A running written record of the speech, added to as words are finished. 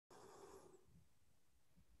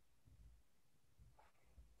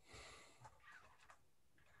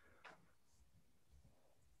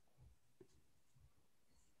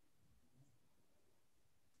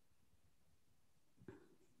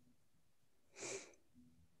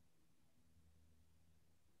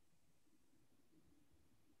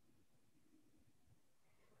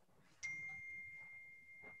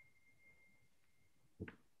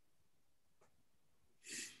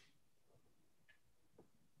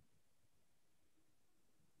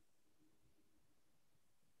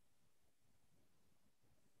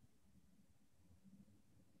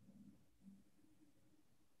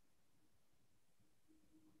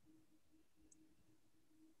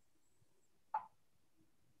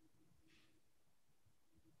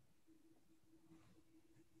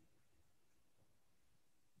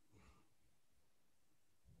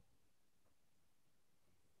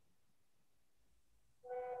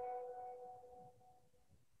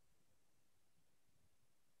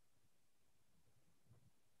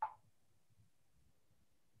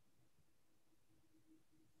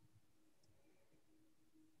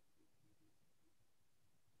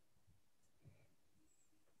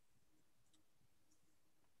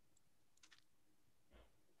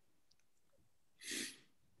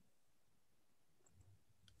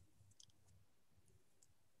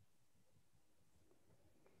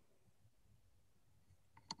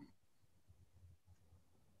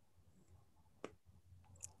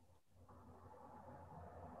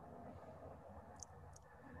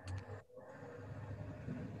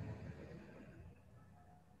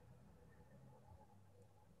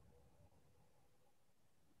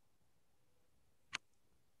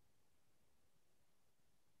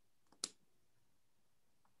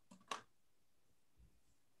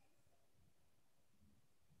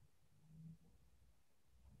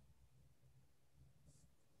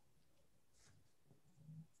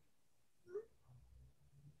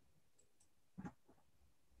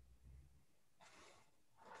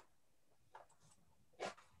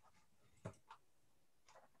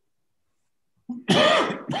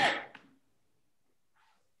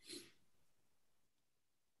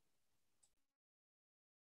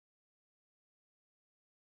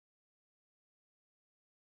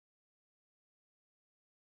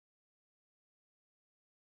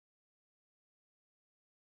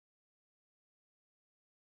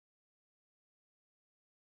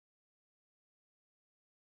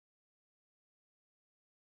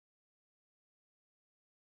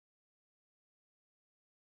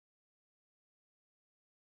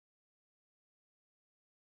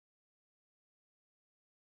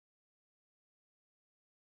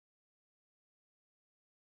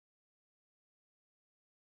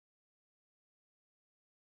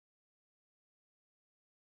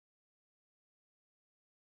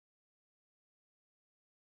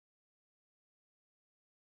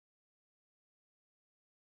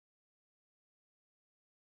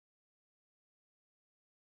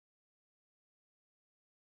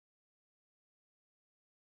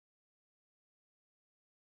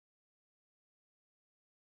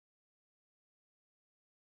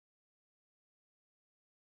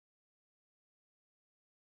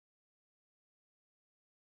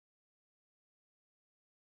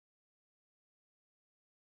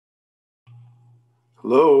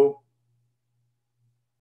Hello.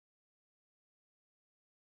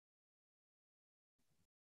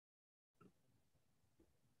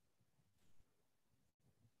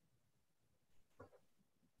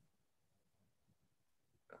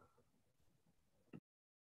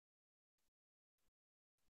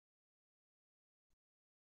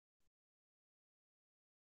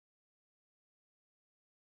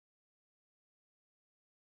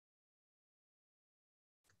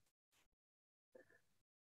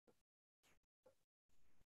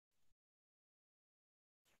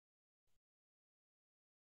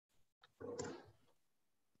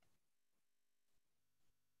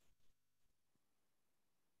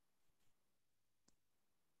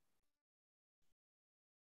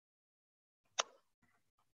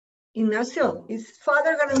 Ignacio, is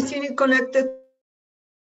Father Garanzini connected?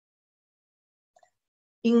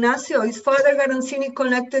 Ignacio, is Father Garanzini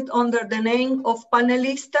connected under the name of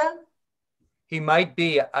panelista? He might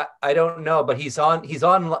be. I don't know, but he's on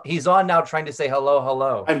now trying to say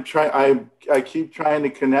hello. I keep trying to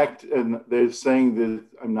connect, and they're saying that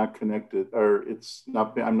I'm not connected, or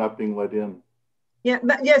I'm not being let in. Yeah,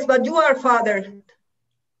 but you are Father.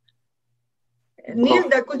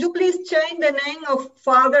 Nilda, could you please change the name of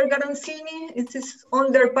Father Garanzini? It is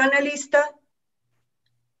under panelista.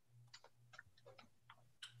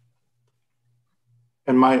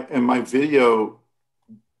 And my video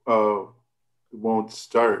won't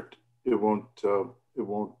start. It won't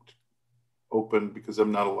open because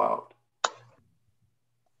I'm not allowed.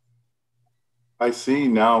 I see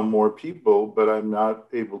now more people, but I'm not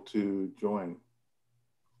able to join.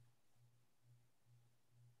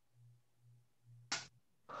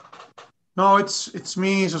 No, it's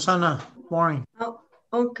me, Susana. Morning. Oh,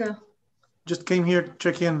 okay. Just came here to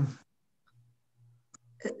check in.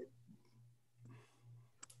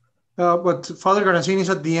 But Father Garanzini is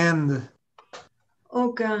at the end.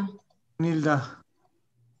 Okay. Nilda.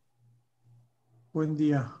 Buen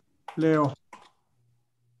día. Leo.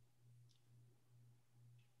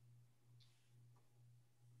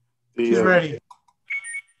 She's ready.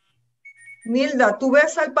 Nilda, ¿tú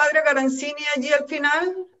ves al Padre Garanzini allí al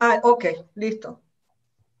final? Ok, listo.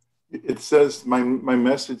 It says, my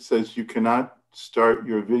message says you cannot start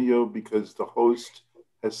your video because the host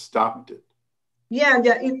has stopped it. Yeah,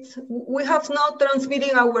 we have not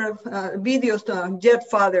transmitting our videos yet,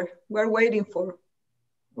 Father. We're waiting for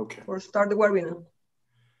start the webinar.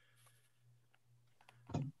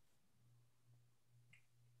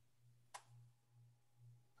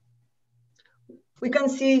 We can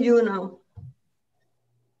see you now.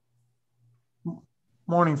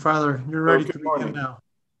 Morning, Father. You're ready to begin now.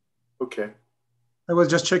 Okay. I was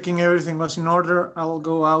just checking everything was in order. I'll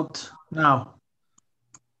go out now.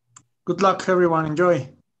 Good luck, everyone. Enjoy.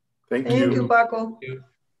 Thank you. Thank you, Paco.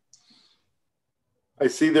 I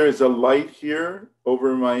see there is a light here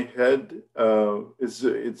over my head. It's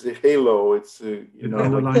a halo. It's you know.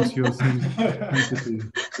 Underlines your sanctity.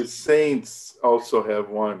 The saints also have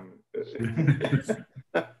one.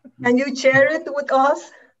 Can you share it with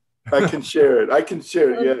us? I can share it.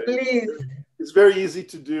 Yeah. Please. It's very easy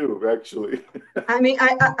to do, actually. I mean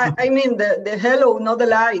the halo, not the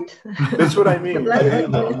light. That's what I mean.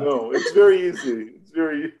 No, it's very easy. It's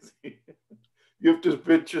very easy. You have to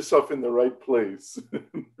put yourself in the right place.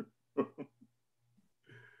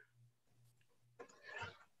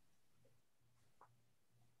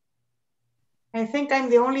 I think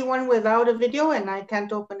I'm the only one without a video and I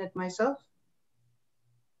can't open it myself.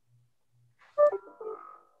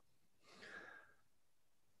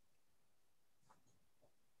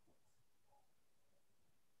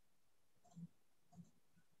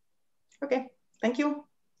 Okay, thank you.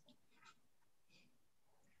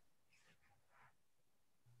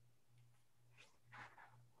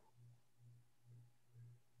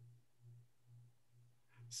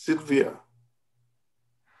 Sylvia.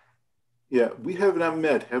 Yeah, we have not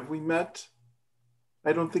met. Have we met?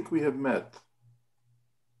 I don't think we have met.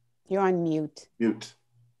 You're on mute. Mute.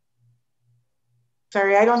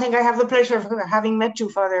 Sorry, I don't think I have the pleasure of having met you,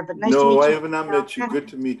 Father, but nice to meet you. No, I have not met you. Good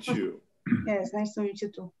to meet you. Yes, nice to meet you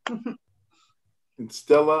too. And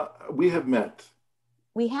Stella, we have met.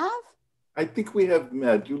 We have? I think we have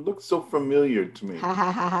met. You look so familiar to me.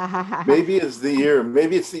 Maybe it's the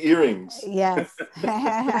earrings. Yes.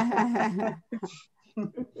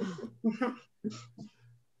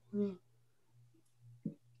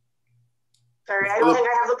 Sorry, I don't think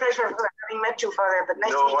I have the pleasure of having met you, Father, but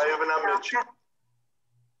nice to meet you. No, I have not met you.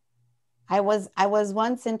 I was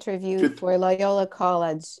once interviewed for Loyola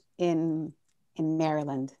College in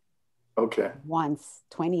Maryland. Okay. Once,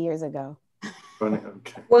 20 years ago. Funny.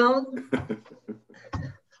 Okay. Well,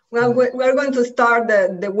 Well, we're going to start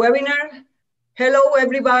the webinar. Hello,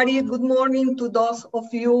 everybody. Good morning to those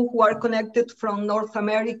of you who are connected from North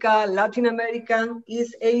America, Latin America,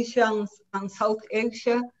 East Asia, and South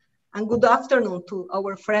Asia. And good afternoon to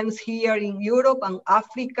our friends here in Europe and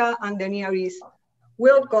Africa and the Near East.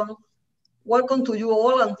 Welcome. Welcome to you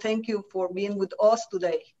all, and thank you for being with us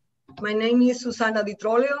today. My name is Susana Di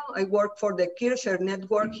Trolio. I work for the Kircher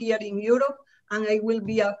Network here in Europe, and it will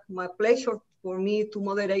be my pleasure for me to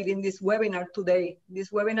moderate in this webinar today.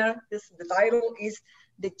 This webinar, the title is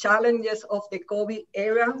The Challenges of the COVID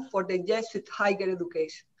Era for the Jesuit Higher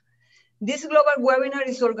Education. This global webinar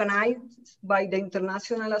is organized by the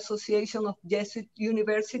International Association of Jesuit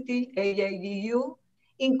University, AJGU,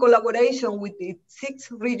 in collaboration with its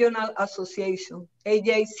 6 regional associations,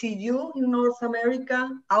 AJCU in North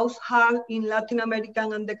America, AUSHAL in Latin America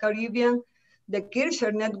and the Caribbean, the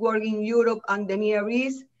Kircher Network in Europe and the Near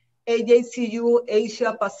East, AJCU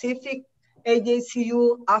Asia Pacific,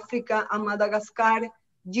 AJCU Africa and Madagascar,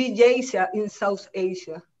 GJASIA in South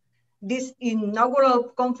Asia. This inaugural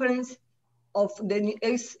conference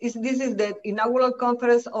this is the inaugural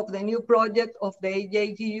conference of the new project of the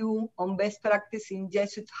AJGU on best practice in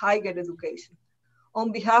Jesuit higher education.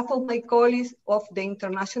 On behalf of my colleagues of the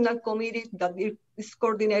international committee that is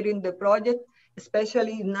coordinating the project,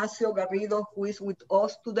 especially Ignacio Garrido, who is with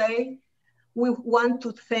us today, we want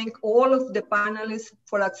to thank all of the panelists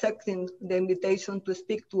for accepting the invitation to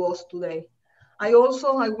speak to us today. I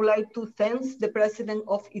would like to thank the president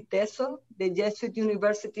of ITESO, the Jesuit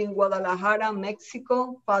University in Guadalajara,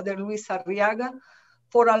 Mexico, Father Luis Arriaga,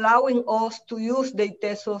 for allowing us to use the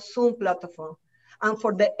ITESO Zoom platform, and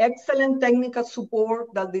for the excellent technical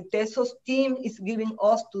support that the ITESO's team is giving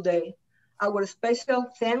us today. Our special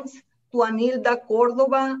thanks to Anilda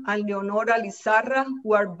Cordova and Leonora Lizarra,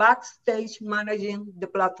 who are backstage managing the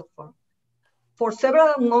platform. For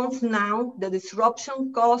several months now, the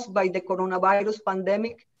disruption caused by the coronavirus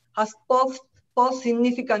pandemic has posed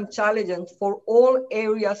significant challenges for all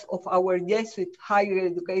areas of our Jesuit higher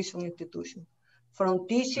education institution, from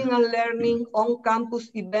teaching and learning, on-campus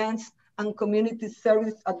events, and community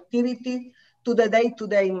service activities to the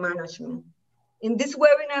day-to-day management. In this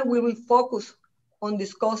webinar, we will focus on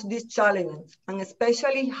discuss these challenges, and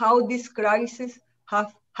especially how this crisis has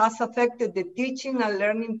affected the teaching and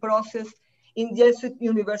learning process in Jesuit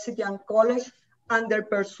University and College and their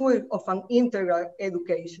pursuit of an integral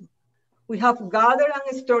education. We have gathered an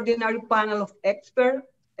extraordinary panel of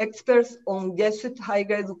experts on Jesuit higher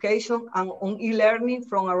education and on e-learning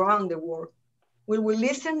from around the world. We will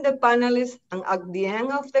listen to the panelists, and at the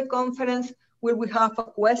end of the conference, we will have a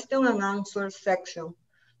question and answer section.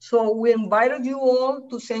 So we invite you all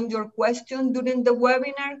to send your question during the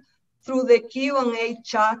webinar through the Q&A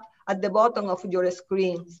chat at the bottom of your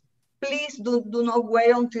screens. Please do not wait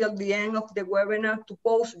until the end of the webinar to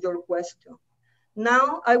post your question.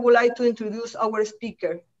 Now, I would like to introduce our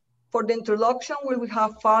speaker. For the introduction, we will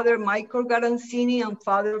have Father Michael Garanzini and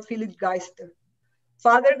Father Philip Geister.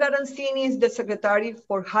 Father Garanzini is the Secretary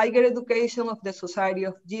for Higher Education of the Society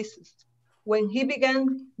of Jesus. When he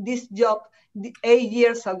began this job 8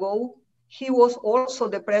 years ago, he was also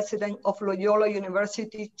the president of Loyola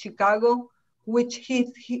University, Chicago, which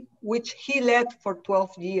he led for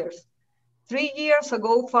 12 years. 3 years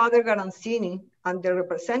ago, Father Garanzini and the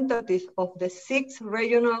representatives of the 6th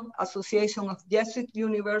Regional Association of Jesuit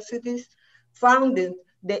Universities founded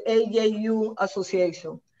the AJU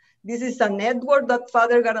Association. This is a network that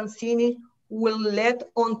Father Garanzini will lead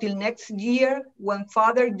until next year, when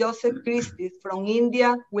Father Joseph Christie from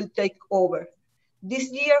India will take over.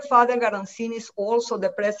 This year, Father Garanzini is also the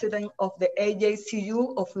president of the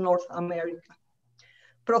AJCU of North America.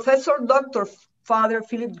 Professor Dr. Father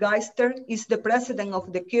Philip Geister is the president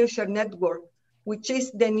of the Kircher Network, which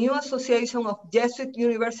is the new association of Jesuit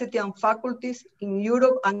university and faculties in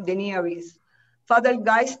Europe and the Near East. Father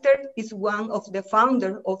Geister is one of the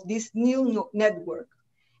founders of this new network.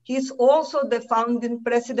 He is also the founding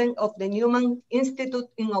president of the Newman Institute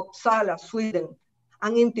in Uppsala, Sweden,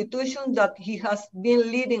 an institution that he has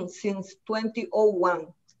been leading since 2001.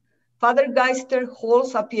 Father Geister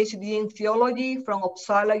holds a PhD in theology from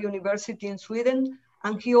Uppsala University in Sweden,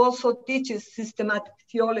 and he also teaches systematic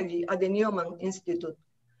theology at the Newman Institute.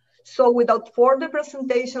 So without further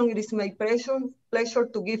presentation, it is my pleasure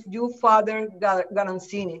to give you Father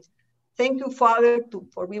Garanzini. Thank you, Father,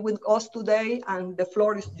 for being with us today, and the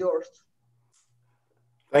floor is yours.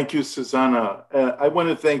 Thank you, Susanna. I want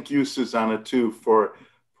to thank you, Susanna, too, for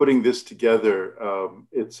putting this together.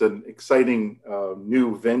 It's an exciting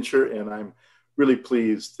new venture, and I'm really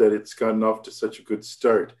pleased that it's gotten off to such a good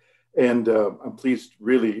start. And I'm pleased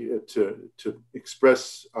really to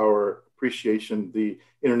express our appreciation, the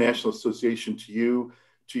International Association, to you,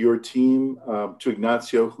 to your team, to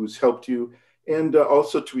Ignacio, who's helped you, and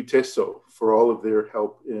also to ITESO for all of their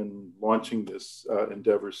help in launching this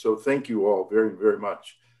endeavor. So thank you all very, very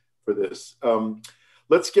much for this.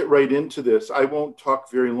 Let's get right into this. I won't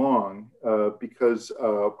talk very long because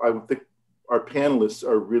I think our panelists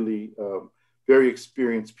are really very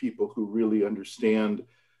experienced people who really understand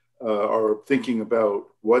are thinking about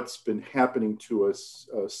what's been happening to us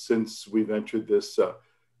since we've entered this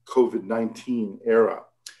COVID-19 era.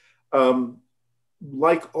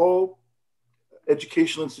 Like all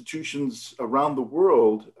educational institutions around the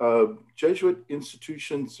world, Jesuit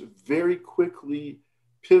institutions very quickly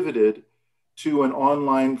pivoted to an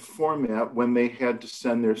online format when they had to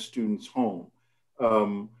send their students home.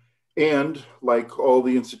 And like all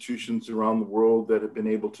the institutions around the world that have been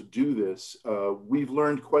able to do this, we've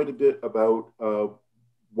learned quite a bit about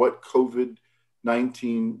what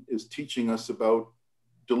COVID-19 is teaching us about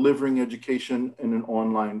delivering education in an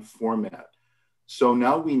online format. So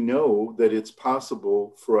now we know that it's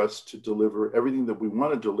possible for us to deliver everything that we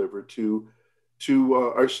want to deliver to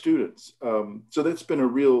our students. So that's been a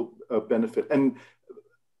real benefit. And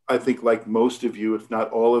I think like most of you, if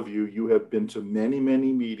not all of you, you have been to many,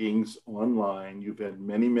 many meetings online. You've had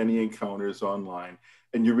many, many encounters online,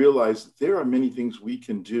 and you realize that there are many things we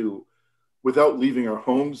can do without leaving our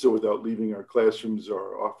homes or without leaving our classrooms or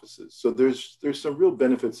our offices. So there's some real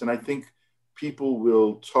benefits. And I think people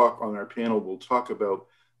will talk on our panel, will talk about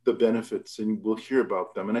the benefits and we'll hear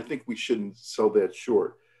about them. And I think we shouldn't sell that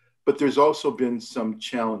short. But there's also been some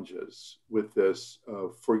challenges with this.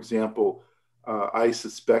 For example, I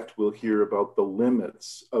suspect we'll hear about the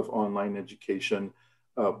limits of online education.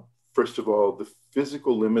 First of all, the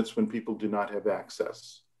physical limits when people do not have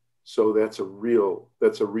access. So that's a real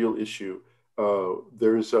issue.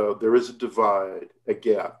 There is a divide, a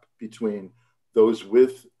gap between those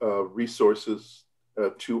with resources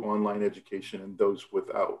to online education and those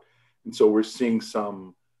without. And so we're seeing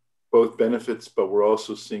some both benefits, but we're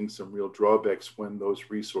also seeing some real drawbacks when those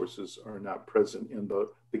resources are not present. And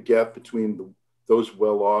the gap between those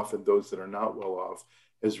well off and those that are not well off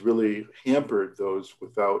has really hampered those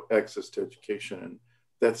without access to education. And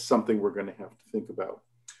that's something we're going to have to think about.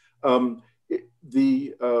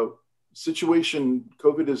 The situation,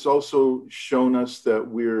 COVID has also shown us that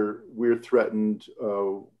we're threatened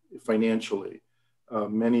financially.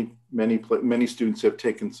 Many students have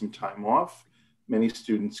taken some time off. Many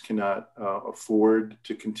students cannot afford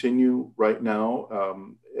to continue right now.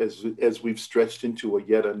 As we've stretched into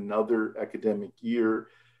yet another academic year,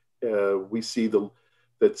 we see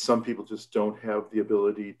that some people just don't have the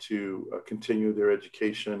ability to continue their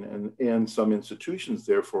education, and some institutions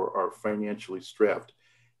therefore are financially strapped.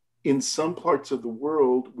 In some parts of the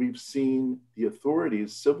world, we've seen the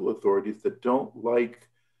authorities, civil authorities, that don't like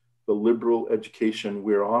the liberal education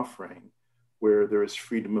we're offering, where there is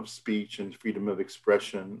freedom of speech and freedom of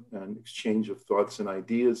expression and exchange of thoughts and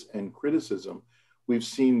ideas and criticism. We've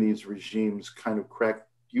seen these regimes kind of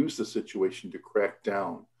use the situation to crack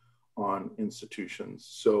down on institutions.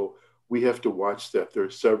 So we have to watch that. There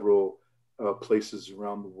are several places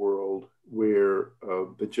around the world where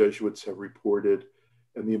the Jesuits have reported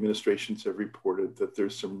and the administrations have reported that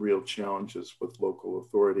there's some real challenges with local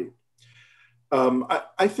authority.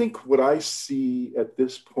 I think what I see at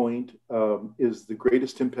this point is the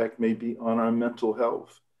greatest impact may be on our mental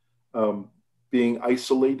health. Being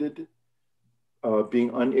isolated,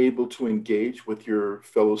 being unable to engage with your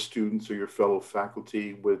fellow students or your fellow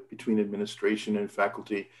faculty between administration and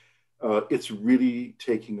faculty, it's really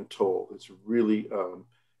taking a toll. It's really,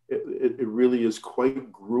 it really is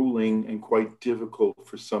quite grueling and quite difficult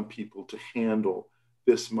for some people to handle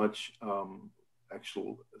this much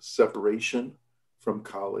actual separation from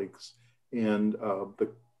colleagues and the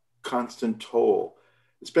constant toll,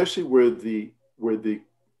 especially where the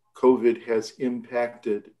COVID has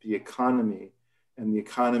impacted the economy, and the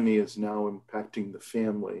economy is now impacting the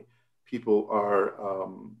family. People are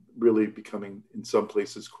really becoming, in some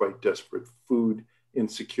places, quite desperate. Food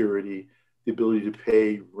insecurity, the ability to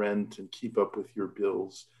pay rent and keep up with your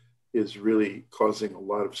bills is really causing a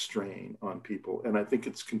lot of strain on people. And I think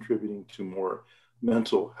it's contributing to more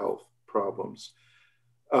mental health problems.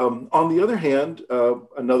 On the other hand,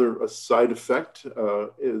 another side effect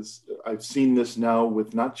is I've seen this now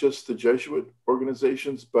with not just the Jesuit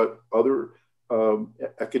organizations, but other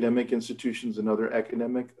academic institutions and other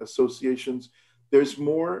academic associations. There's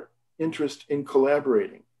more interest in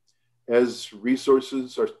collaborating as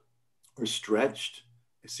resources are stretched.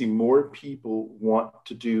 I see more people want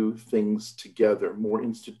to do things together, more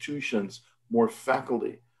institutions, more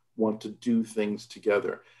faculty want to do things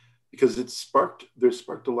together, because there's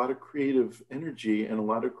sparked a lot of creative energy and a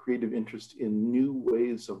lot of creative interest in new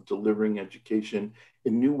ways of delivering education,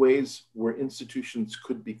 in new ways where institutions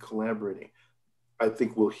could be collaborating. I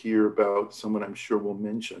think we'll hear about someone I'm sure will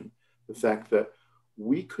mention the fact that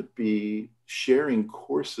we could be sharing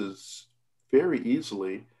courses very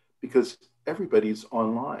easily because everybody's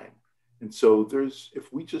online. And so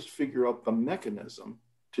if we just figure out the mechanism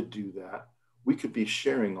to do that, we could be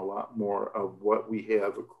sharing a lot more of what we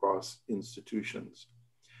have across institutions.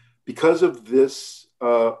 Because of this,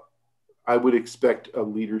 I would expect a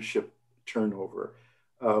leadership turnover.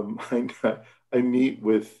 I meet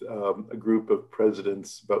with a group of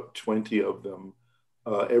presidents, about 20 of them,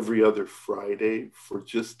 every other Friday for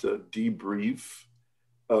just a debrief.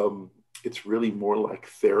 It's really more like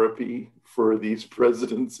therapy for these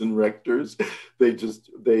presidents and rectors.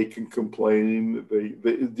 They can complain.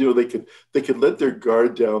 They could let their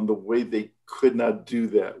guard down the way they could not do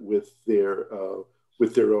that with their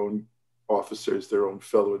own officers, their own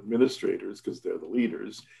fellow administrators, because they're the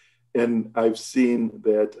leaders. And I've seen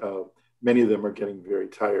that many of them are getting very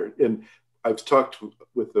tired. And I've talked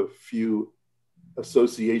with a few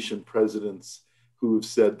association presidents who have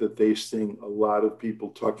said that they're seeing a lot of people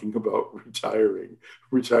talking about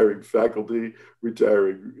retiring faculty,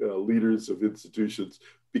 retiring leaders of institutions,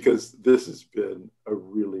 because this has been a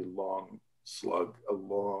really long slug, a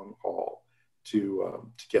long haul to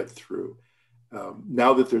get through.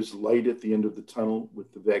 Now that there's light at the end of the tunnel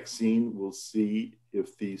with the vaccine, we'll see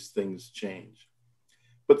if these things change.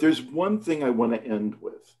 But there's one thing I want to end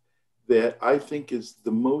with that I think is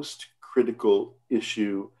the most critical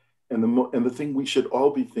issue and the thing we should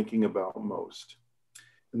all be thinking about most.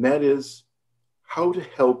 And that is how to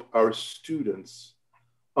help our students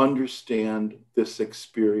understand this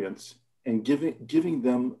experience and giving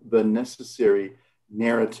them the necessary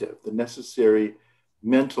narrative, the necessary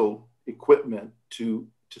mental equipment to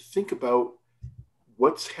think about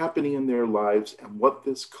what's happening in their lives and what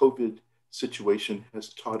this COVID situation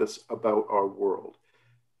has taught us about our world.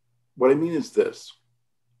 What I mean is this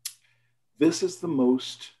is the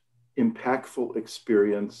most impactful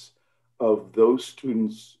experience of those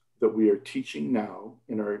students that we are teaching now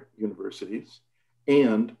in our universities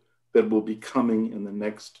and that will be coming in the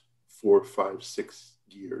next 4, 5, 6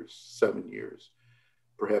 years, 7 years,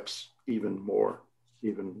 perhaps even more,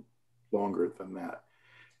 even longer than that.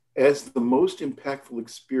 As the most impactful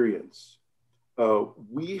experience,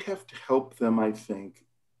 we have to help them, I think,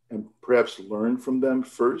 and perhaps learn from them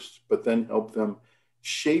first, but then help them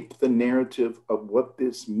shape the narrative of what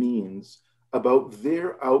this means about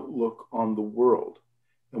their outlook on the world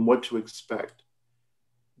and what to expect.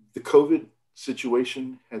 The COVID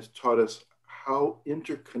situation has taught us how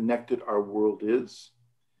interconnected our world is.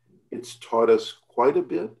 It's taught us quite a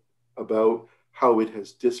bit about how it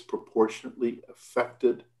has disproportionately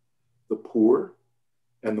affected the poor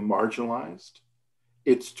and the marginalized.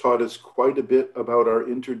 It's taught us quite a bit about our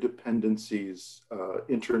interdependencies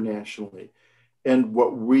internationally. And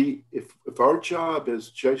if our job as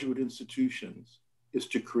Jesuit institutions is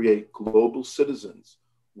to create global citizens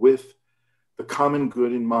with the common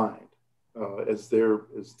good in mind as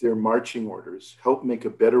their marching orders, help make a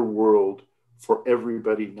better world for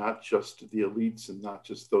everybody, not just the elites and not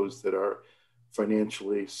just those that are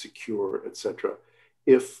financially secure, etc.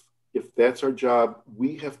 If that's our job,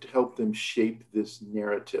 we have to help them shape this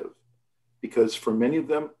narrative, because for many of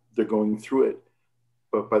them, they're going through it.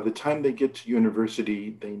 But by the time they get to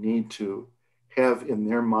university, they need to have in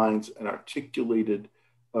their minds an articulated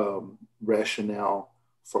rationale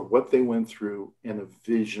for what they went through and a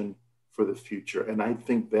vision for the future. And I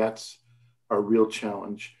think that's our real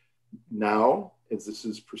challenge now as this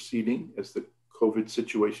is proceeding, as the COVID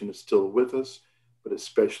situation is still with us, but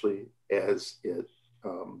especially as it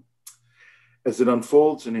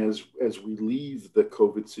unfolds and as we leave the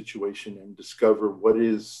COVID situation and discover what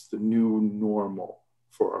is the new normal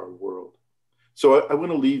for our world. So I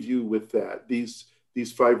want to leave you with that, these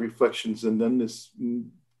 5 reflections, and then this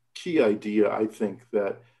key idea, I think,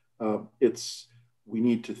 that we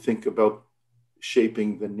need to think about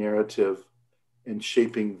shaping the narrative and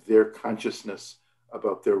shaping their consciousness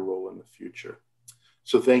about their role in the future.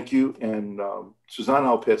 So thank you. And Susanna,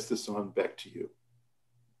 I'll pass this on back to you.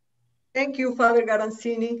 Thank you, Father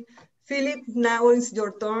Garanzini. Philip, now it's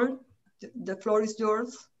your turn. The floor is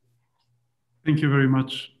yours. Thank you very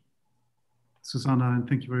much, Susanna, and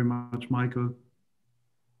thank you very much, Michael.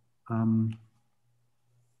 Am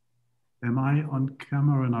I on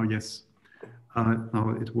camera now? Yes,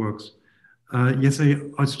 now it works. Yes, I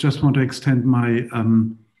also just want to extend my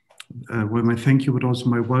my thank you, but also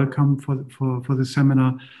my welcome for the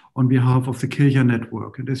seminar on behalf of the Kirche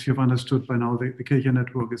Network. And as you've understood by now, the Kirche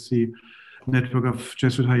Network is the network of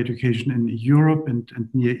Jesuit higher education in Europe and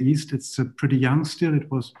Near East. It's pretty young still.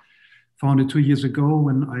 It was founded 2 years ago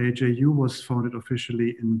when IAJU was founded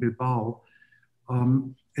officially in Bilbao.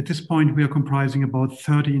 At this point, we are comprising about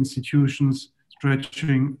 30 institutions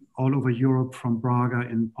stretching all over Europe, from Braga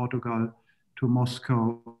in Portugal to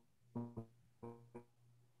Moscow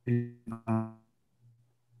from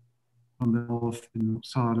the north in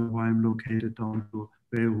Saada, where I'm located, down to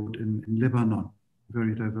Beirut in Lebanon.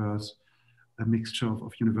 Very diverse, a mixture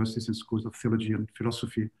of universities and schools of theology and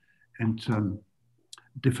philosophy, and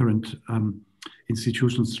different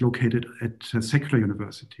institutions located at secular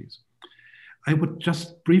universities. I would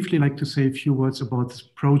just briefly like to say a few words about this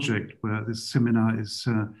project where this seminar is,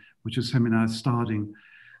 which is seminar is starting.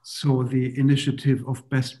 So the initiative of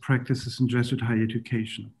best practices in Jesuit higher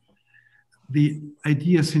education. The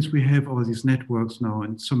idea, since we have all these networks now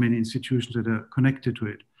and so many institutions that are connected to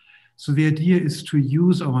it, so the idea is to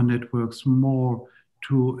use our networks more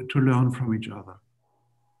to learn from each other.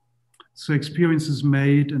 So experiences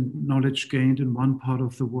made and knowledge gained in one part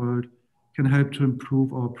of the world can help to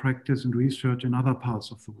improve our practice and research in other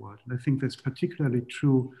parts of the world. And I think that's particularly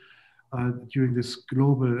true during this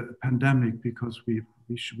global pandemic, because we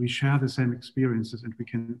share the same experiences and we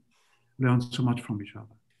can learn so much from each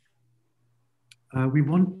other. We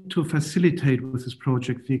want to facilitate with this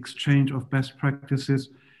project the exchange of best practices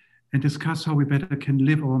and discuss how we better can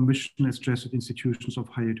live our mission as Jesuit institutions of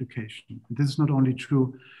higher education. And this is not only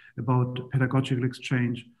true about pedagogical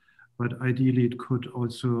exchange, but ideally it could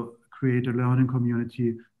also create a learning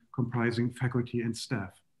community comprising faculty and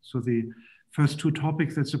staff. So the first two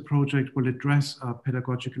topics that the project will address are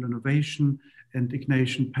pedagogical innovation and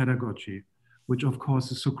Ignatian pedagogy, which of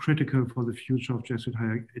course is so critical for the future of Jesuit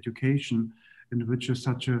higher education, and which is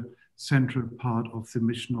such a central part of the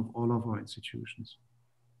mission of all of our institutions.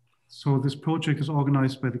 So this project is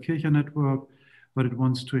organized by the Kirche Network, but it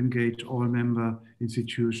wants to engage all member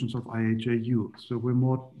institutions of IAJU. So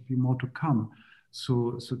we'll be more to come.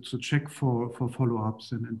 So check for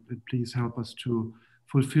follow-ups and please help us to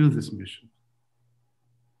fulfill this mission.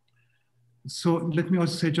 So let me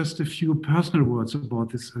also say just a few personal words about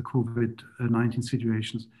this COVID-19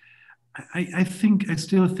 situations. I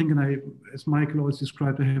still think, and as Michael always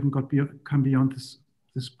described, I haven't come beyond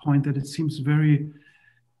this point, that it seems very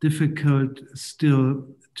difficult still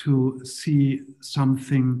to see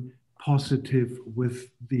something positive with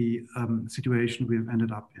the situation we have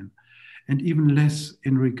ended up in. And even less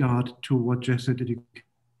in regard to what Jesuit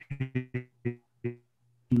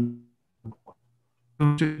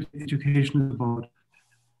education is about.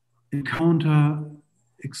 Encounter,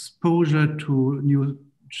 exposure to new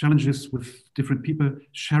challenges with different people,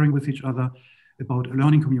 sharing with each other about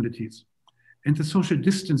learning communities. And the social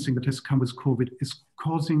distancing that has come with COVID is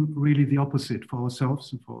causing really the opposite for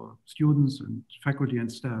ourselves and for students and faculty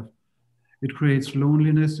and staff. It creates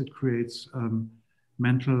loneliness, it creates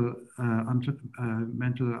mental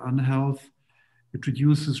unhealth. It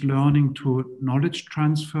reduces learning to knowledge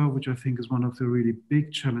transfer, which I think is one of the really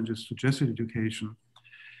big challenges to Jesuit education.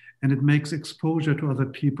 And it makes exposure to other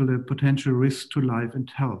people a potential risk to life and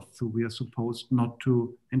health. So we are supposed not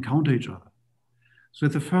to encounter each other. So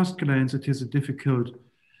at the first glance, it is a difficult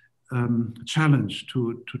challenge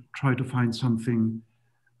to try to find something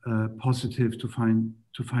positive, to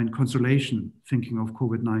find consolation, thinking of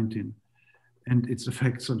COVID-19 and its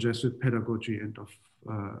effects on Jesuit pedagogy and of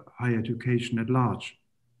higher education at large.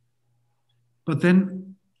 But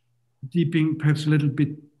then, dipping perhaps a little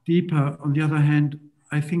bit deeper, on the other hand,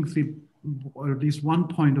 I think or at least one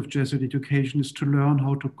point of Jesuit education is to learn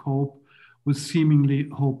how to cope with seemingly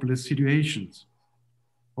hopeless situations,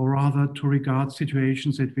 or rather to regard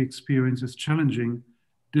situations that we experience as challenging,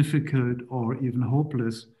 difficult, or even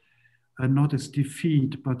hopeless, not as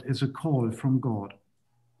defeat, but as a call from God.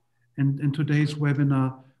 And today's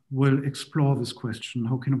webinar will explore this question.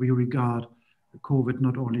 How can we regard COVID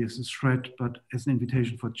not only as a threat, but as an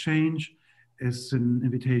invitation for change, as an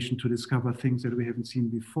invitation to discover things that we haven't seen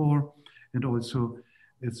before, and also,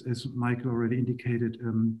 as Michael already indicated,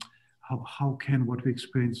 how can what we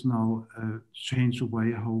experience now change the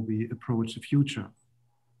way how we approach the future?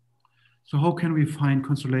 So how can we find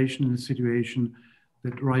consolation in a situation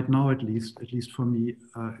that right now, at least for me,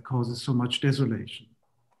 causes so much desolation?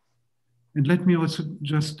 And let me also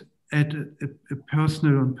just add a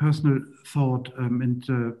personal thought and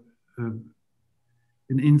an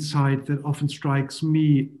insight that often strikes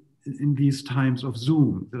me in these times of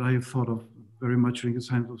Zoom, that I have thought of very much during the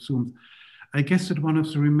times of Zoom. I guess that one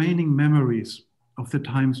of the remaining memories of the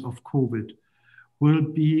times of COVID will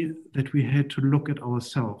be that we had to look at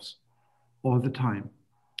ourselves all the time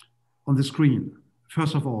on the screen.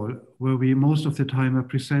 First of all, where we most of the time are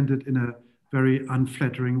presented in a very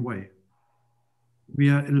unflattering way. We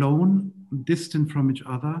are alone, distant from each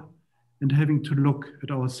other, and having to look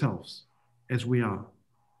at ourselves as we are.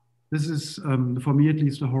 This is, for me at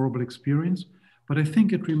least, a horrible experience, but I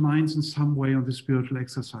think it reminds in some way of the spiritual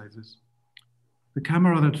exercises. The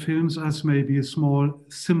camera that films us may be a small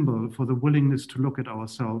symbol for the willingness to look at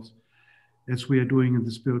ourselves as we are doing in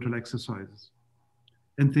the spiritual exercises.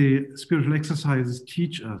 And the spiritual exercises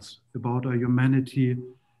teach us about our humanity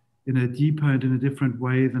in a deeper and in a different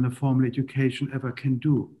way than a formal education ever can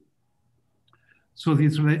do. So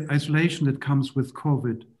the isolation that comes with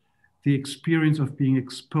COVID, the experience of being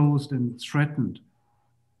exposed and threatened,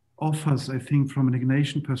 offers, I think, from an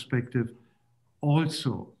Ignatian perspective,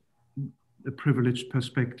 also a privileged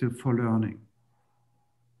perspective for learning.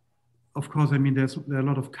 Of course, I mean, there are a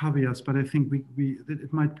lot of caveats, but I think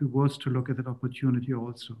it might be worth to look at that opportunity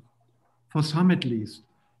also. For some at least,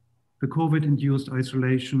 the COVID-induced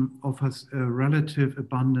isolation offers a relative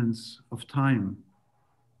abundance of time,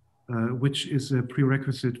 which is a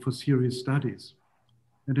prerequisite for serious studies.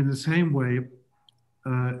 And in the same way,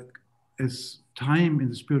 as time in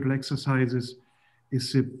the spiritual exercises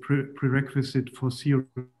is a prerequisite for serious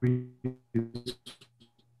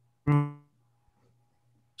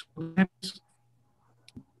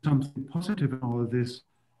something positive in all of this.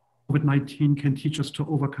 COVID-19 can teach us to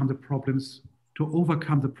overcome the problems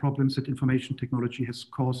that information technology has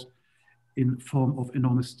caused in form of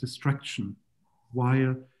enormous distraction,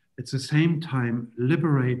 while at the same time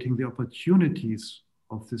liberating the opportunities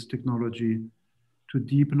of this technology to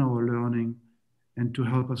deepen our learning and to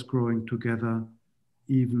help us growing together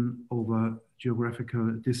even over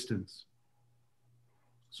geographical distance.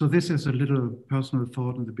 So this is a little personal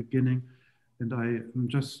thought in the beginning, and I am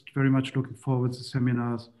just very much looking forward to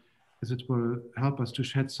seminars as it will help us to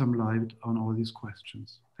shed some light on all these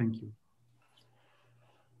questions. Thank you.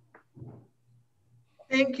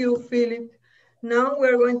 Thank you, Philip. Now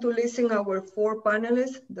we're going to listen to our four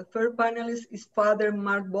panelists. The first panelist is Father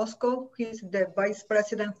Mark Bosco. He's the Vice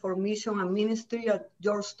President for Mission and Ministry at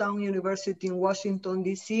Georgetown University in Washington,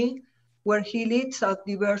 D.C., where he leads a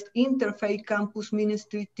diverse interfaith campus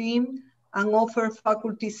ministry team and offers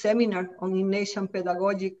faculty seminars on Ignatian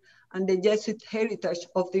pedagogy and the Jesuit heritage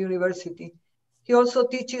of the university. He also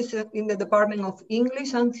teaches in the Department of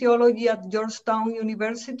English and Theology at Georgetown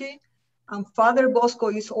University. And Father Bosco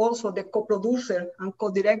is also the co-producer and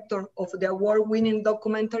co-director of the award-winning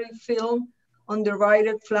documentary film on the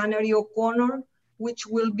writer Flannery O'Connor, which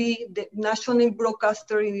will be the national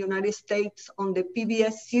broadcaster in the United States on the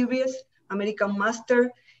PBS series American Master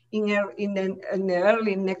in the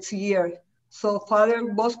early next year. So Father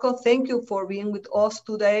Bosco, thank you for being with us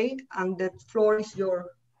today, and the floor is yours.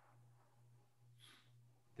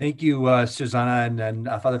 Thank you, Susanna, and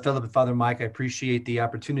Father Philip and Father Mike. I appreciate the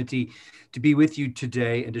opportunity to be with you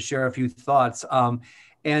today and to share a few thoughts. I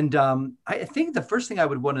think the first thing I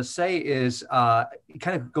would want to say is kind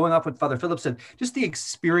of going off what Father Philip said, just the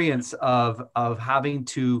experience of having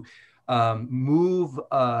to move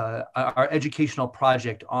our educational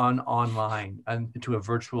project online and to a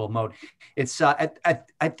virtual mode. It's I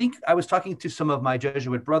think I was talking to some of my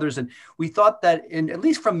Jesuit brothers, and we thought that at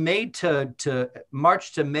least from May to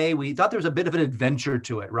March to May, we thought there was a bit of an adventure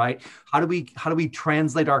to it, right? How do we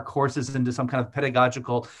translate our courses into some kind of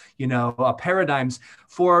pedagogical, paradigms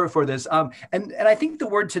for this? And I think the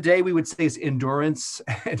word today we would say is endurance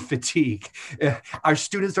and fatigue. Our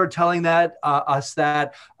students are telling us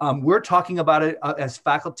that we're talking about it as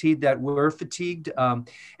faculty that we're fatigued. And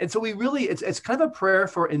so we really, it's kind of a prayer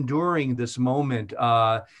for enduring this moment,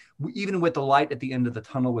 even with the light at the end of the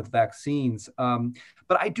tunnel with vaccines.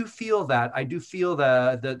 But I do feel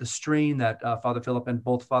the strain that Father Philip and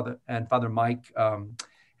both Father Mike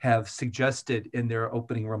have suggested in their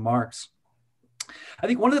opening remarks. I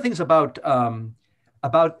think one of the things about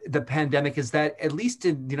the pandemic is that, at least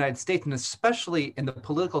in the United States, and especially in the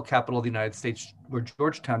political capital of the United States, where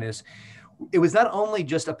Georgetown is, it was not only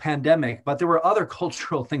just a pandemic, but there were other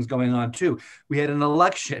cultural things going on too. We had an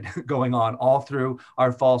election going on all through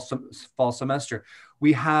our fall semester.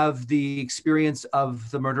 We have the experience of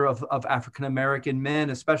the murder of African-American men,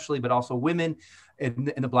 especially, but also women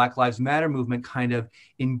in the Black Lives Matter movement kind of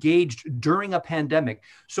engaged during a pandemic.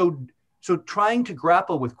 So trying to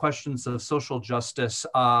grapple with questions of social justice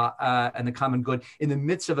and the common good in the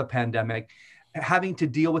midst of a pandemic having to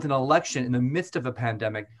deal with an election in the midst of a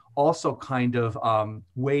pandemic also kind of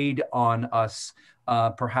weighed on us,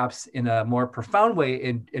 perhaps in a more profound way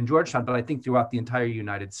in Georgetown, but I think throughout the entire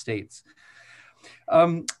United States.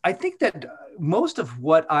 I think that most of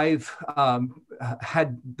what I've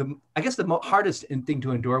had, I guess the hardest thing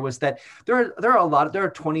to endure was that there are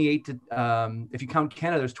 28, if you count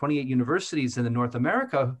Canada, there's 28 universities in North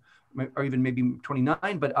America, or even maybe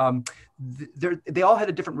 29, but they all had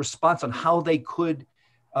a different response on how they could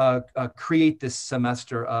create this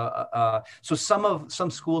semester. So some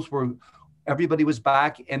schools everybody was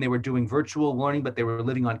back and they were doing virtual learning, but they were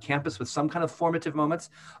living on campus with some kind of formative moments.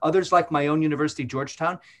 Others, like my own university,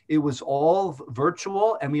 Georgetown, it was all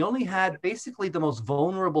virtual, and we only had basically the most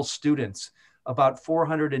vulnerable students, about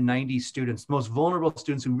 490 students, most vulnerable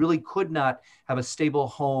students who really could not have a stable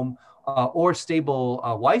home or stable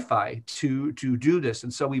Wi-Fi to do this.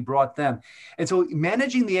 And so we brought them. And so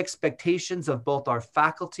managing the expectations of both our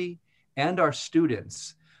faculty and our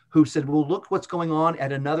students, who said, well, look what's going on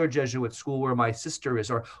at another Jesuit school where my sister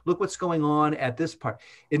is, or look what's going on at this part.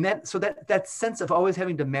 And that sense of always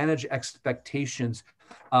having to manage expectations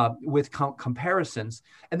with comparisons,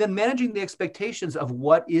 and then managing the expectations of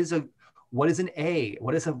what is an A,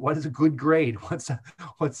 what is a good grade,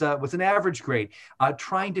 what's an average grade,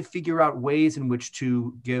 trying to figure out ways in which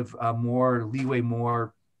to give more leeway,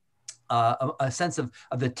 more a sense of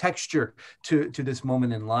the texture to this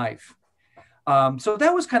moment in life. So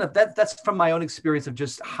that was kind of, that's from my own experience of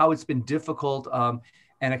just how it's been difficult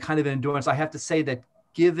and a kind of endurance. I have to say that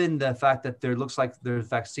given the fact that there looks like there's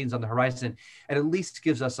vaccines on the horizon, it at least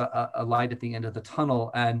gives us a light at the end of the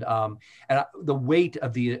tunnel. And the weight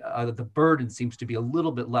of the burden seems to be a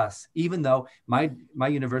little bit less, even though my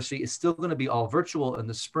university is still going to be all virtual in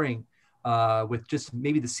the spring with just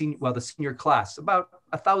maybe the senior class, about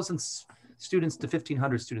 1,000 students to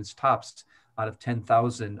 1,500 students tops out of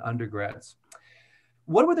 10,000 undergrads.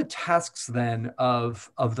 What were the tasks then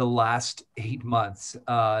of the last 8 months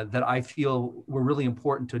that I feel were really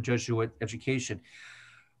important to Jesuit education?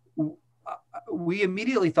 We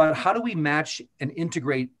immediately thought, how do we match and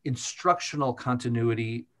integrate instructional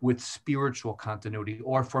continuity with spiritual continuity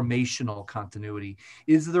or formational continuity?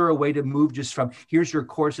 Is there a way to move just from here's your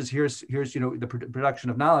courses, here's the production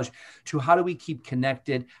of knowledge, to how do we keep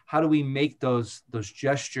connected? How do we make those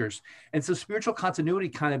gestures? And so spiritual continuity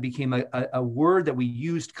kind of became a word that we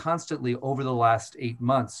used constantly over the last 8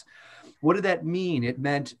 months. What did that mean? It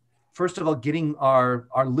meant, first of all, getting our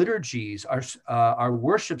liturgies, our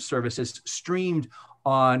worship services streamed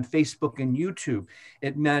on Facebook and YouTube.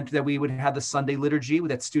 It meant that we would have the Sunday liturgy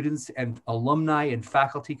that students and alumni and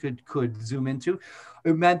faculty could zoom into.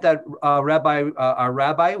 It meant that our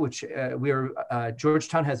rabbi, which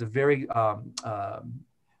Georgetown has a very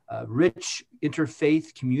rich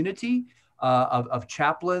interfaith community of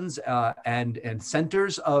chaplains and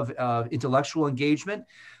centers of intellectual engagement.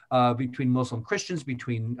 Between Muslim Christians,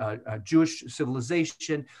 between Jewish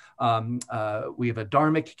civilization. We have a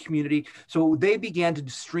Dharmic community. So they began to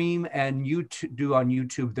stream and do on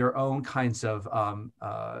YouTube their own kinds of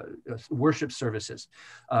worship services.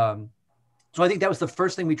 So I think that was the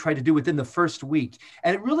first thing we tried to do within the first week.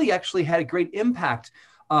 And it really actually had a great impact.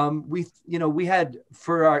 We had,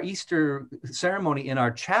 for our Easter ceremony in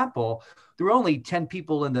our chapel, there were only 10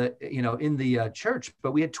 people in the church,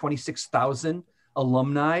 but we had 26,000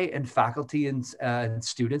 alumni and faculty and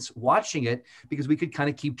students watching it, because we could kind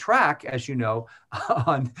of keep track, as you know,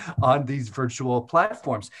 on these virtual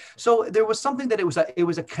platforms. So there was something that it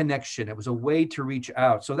was a connection. It was a way to reach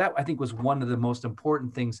out. So that, I think, was one of the most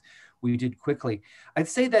important things we did quickly. I'd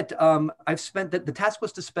say that the task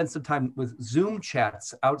was to spend some time with Zoom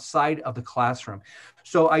chats outside of the classroom.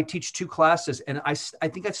 So I teach 2 classes, and I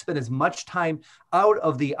think I've spent as much time out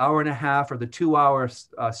of the hour and a half or the 2-hour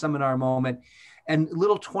seminar moment, and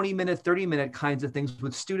little 20-minute, 30-minute kinds of things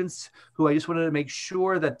with students who I just wanted to make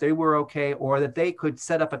sure that they were okay, or that they could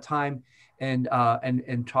set up a time and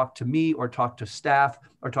talk to me, or talk to staff,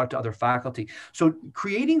 or talk to other faculty. So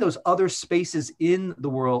creating those other spaces in the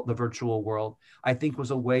world, the virtual world, I think was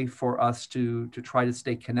a way for us to try to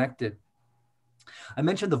stay connected. I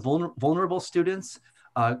mentioned the vulnerable students,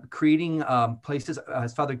 creating places,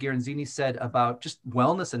 as Father Garanzini said, about just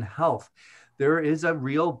wellness and health. There is a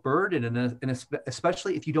real burden, and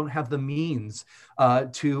especially if you don't have the means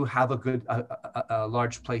to have a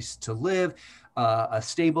large place to live, a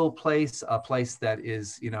stable place, a place that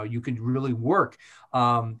is, you can really work.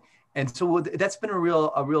 And so that's been a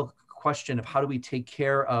real question of how do we take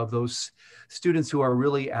care of those students who are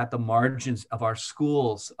really at the margins of our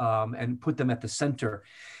schools and put them at the center.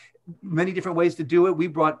 many different ways to do it. We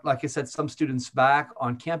brought, like I said, some students back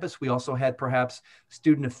on campus. We also had perhaps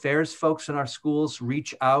student affairs folks in our schools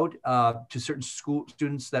reach out to certain school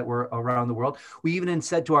students that were around the world. We even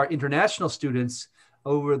said to our international students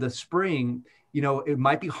over the spring, you know, it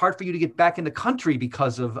might be hard for you to get back in the country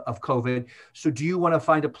because of COVID. So do you want to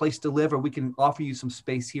find a place to live, or we can offer you some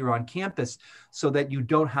space here on campus so that you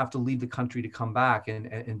don't have to leave the country to come back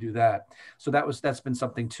and do that. So that's been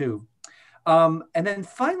something too. And then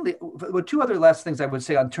finally, two other last things I would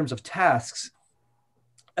say on terms of tasks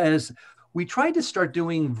is we tried to start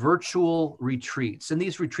doing virtual retreats. And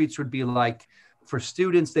these retreats would be like, for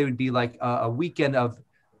students, they would be like a weekend of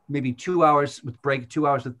maybe 2 hours with break, 2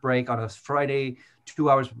 hours with break on a Friday, 2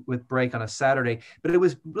 hours with break on a Saturday. But it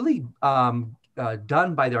was really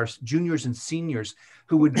done by our juniors and seniors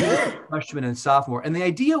who would do freshman and sophomore. And the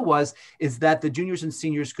idea is that the juniors and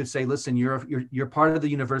seniors could say, listen, you're part of the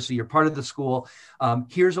university, you're part of the school.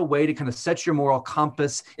 Here's a way to kind of set your moral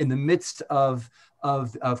compass in the midst of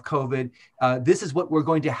COVID. This is what we're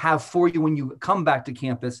going to have for you when you come back to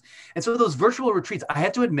campus. And so those virtual retreats, I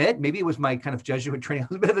had to admit, maybe it was my kind of Jesuit training, I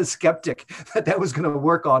was a bit of a skeptic that was going to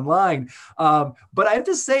work online. But I have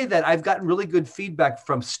to say that I've gotten really good feedback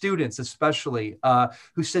from students, especially,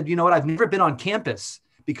 who said, you know what, I've never been on campus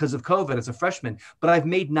because of COVID as a freshman, but I've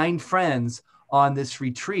made 9 friends on this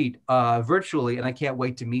retreat virtually, and I can't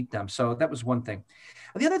wait to meet them. So that was one thing.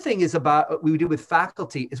 And the other thing is about what we do with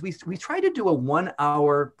faculty is we try to do a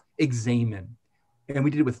 1-hour examen. And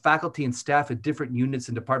we did it with faculty and staff at different units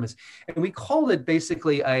and departments. And we called it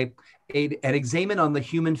basically an examen on the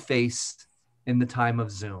human face in the time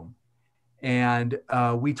of Zoom. And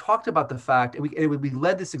we talked about the fact, and we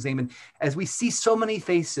led this examen as we see so many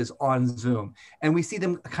faces on Zoom, and we see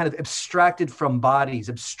them kind of abstracted from bodies,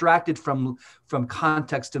 abstracted from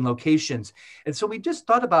context and locations. And so we just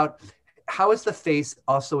thought about, how is the face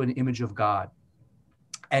also an image of God?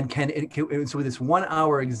 And so with this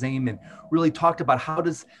 1-hour examen really talked about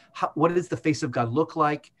what does the face of God look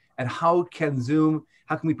like, and how can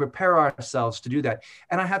we prepare ourselves to do that?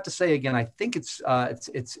 And I have to say again, I think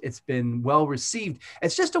it's been well received.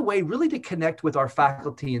 It's just a way really to connect with our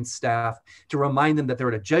faculty and staff, to remind them that they're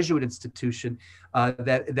at a Jesuit institution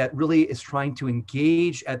that really is trying to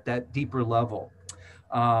engage at that deeper level.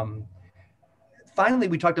 Finally,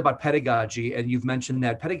 we talked about pedagogy, and you've mentioned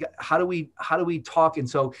that how do we talk? And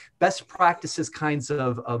so best practices kinds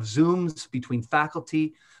of Zooms between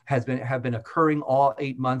faculty have been occurring all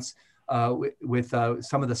 8 months with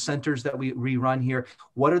some of the centers that we run here.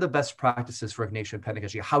 What are the best practices for Ignatian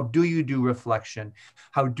pedagogy? How do you do reflection?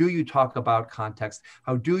 How do you talk about context?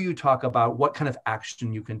 How do you talk about what kind of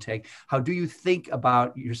action you can take? How do you think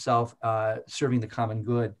about yourself serving the common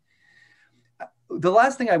good? The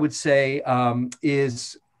last thing I would say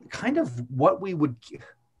is kind of what we would keep.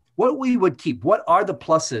 What are the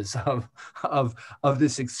pluses of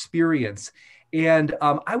this experience? And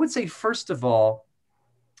I would say, first of all,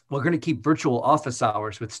 we're going to keep virtual office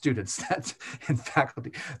hours with students and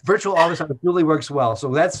faculty. Virtual office hours really works well.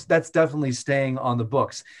 So that's definitely staying on the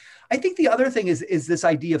books. I think the other thing is this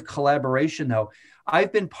idea of collaboration, though.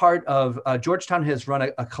 I've been part of, Georgetown has run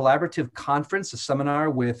a collaborative conference, a seminar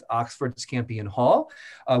with Oxford's Campion Hall.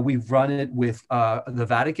 We've run it with the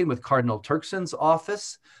Vatican, with Cardinal Turkson's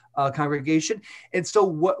office congregation. And so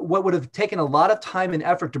what would have taken a lot of time and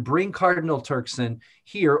effort to bring Cardinal Turkson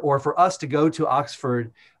here, or for us to go to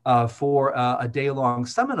Oxford for a day-long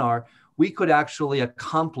seminar, we could actually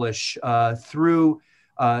accomplish through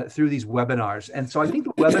these webinars. And so I think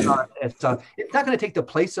the webinar, it's not going to take the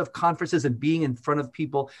place of conferences and being in front of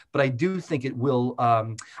people, but I do think it will,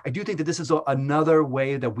 I do think that this is another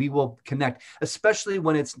way that we will connect, especially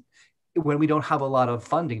when we don't have a lot of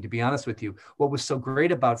funding, to be honest with you. What was so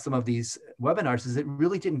great about some of these webinars is it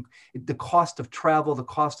really the cost of travel, the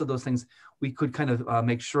cost of those things, we could kind of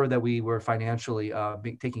make sure that we were financially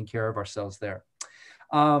taking care of ourselves there.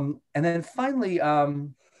 And then finally,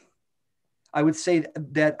 I would say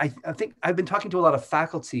that I think I've been talking to a lot of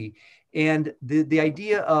faculty, and the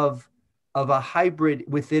idea of a hybrid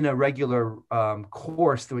within a regular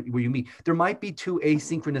course where you meet, there might be 2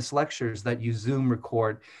 asynchronous lectures that you Zoom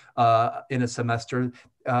record in a semester,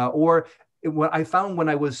 or what I found when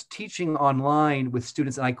I was teaching online with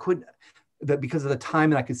students, and that because of the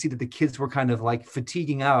time and I could see that the kids were kind of like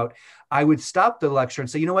fatiguing out, I would stop the lecture and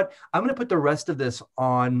say, you know what, I'm going to put the rest of this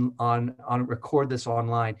record this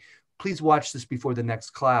online. Please watch this before the next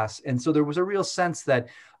class. And so there was a real sense that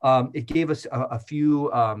it gave us a few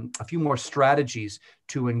more strategies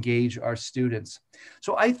to engage our students.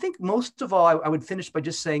 So I think most of all, I would finish by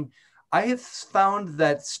just saying, I have found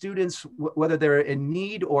that students, whether they're in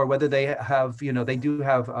need or whether they have, they do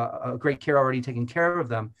have a great care already taking care of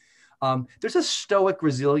them, there's a stoic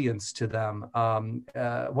resilience to them.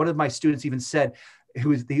 One of my students even said,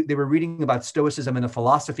 they were reading about stoicism in a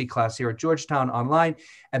philosophy class here at Georgetown online,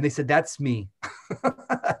 and they said, "That's me."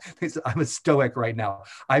 They said, "I'm a stoic right now.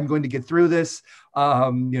 I'm going to get through this.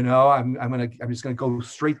 I'm just going to go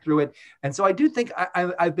straight through it." And so I do think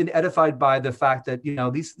I've been edified by the fact that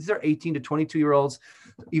these are 18 to 22-year-olds,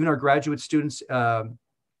 even our graduate students.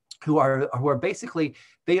 Who are basically,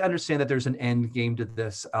 they understand that there's an end game to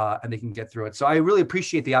this, and they can get through it. So I really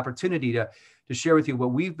appreciate the opportunity to share with you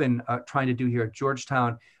what we've been trying to do here at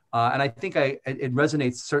Georgetown. And I think it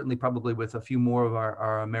resonates certainly probably with a few more of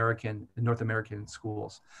our North American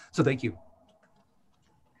schools. So thank you.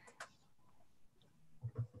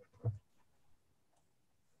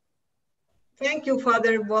 Thank you,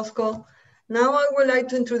 Father Bosco. Now I would like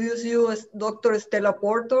to introduce you as Dr. Stella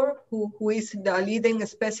Porter, who is the leading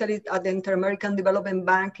specialist at the Inter-American Development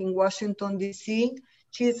Bank in Washington, D.C.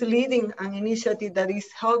 She is leading an initiative that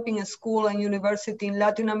is helping a school and university in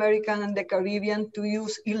Latin America and the Caribbean to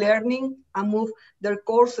use e-learning and move their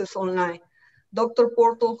courses online. Dr.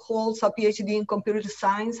 Porter holds a PhD in computer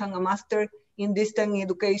science and a master in distance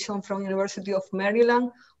education from University of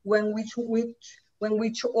Maryland,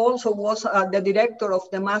 which also was the director of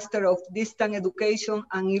the Master of Distance Education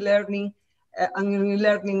and E-Learning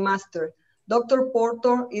Master. Dr.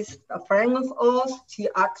 Porter is a friend of ours. She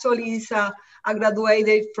actually is a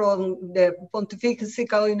graduated from the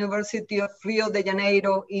Pontifical University of Rio de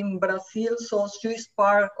Janeiro in Brazil, so she is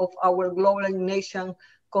part of our Global Nation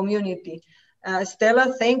community.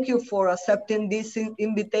 Stella, thank you for accepting this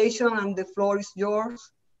invitation, and the floor is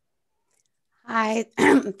yours. Hi,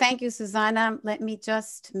 thank you, Susanna. Let me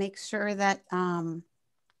just make sure that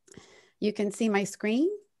you can see my screen.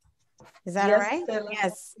 Is that all right? Stella.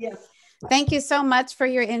 Yes. Yes. Thank you so much for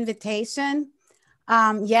your invitation.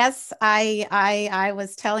 Yes, I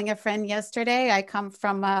was telling a friend yesterday, I come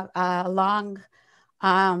from a long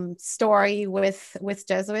story with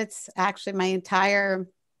Jesuits. Actually,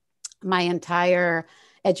 my entire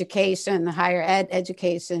education, higher ed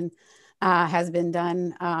education, has been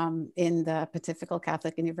done in the Pontifical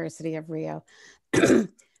Catholic University of Rio.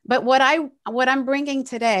 But what I'm bringing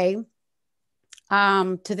today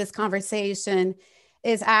to this conversation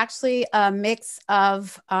is actually a mix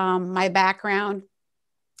of my background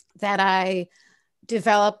that I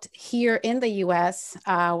developed here in the US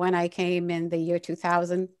when I came in the year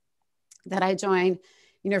 2000, that I joined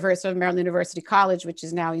University of Maryland University College, which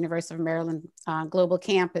is now University of Maryland Global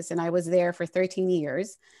Campus. And I was there for 13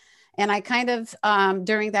 years. And I kind of,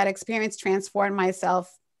 during that experience, transformed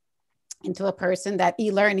myself into a person that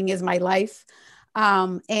e-learning is my life.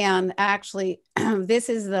 And actually, this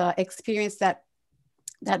is the experience that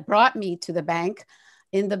brought me to the bank.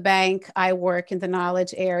 In the bank, I work in the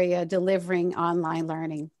knowledge area, delivering online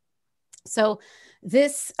learning. So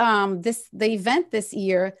the event this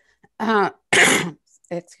year,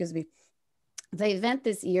 excuse me, the event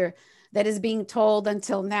this year that is being told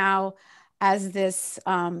until now as this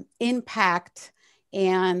impact,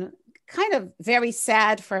 and kind of very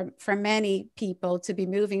sad for many people to be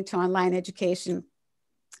moving to online education.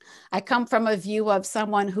 I come from a view of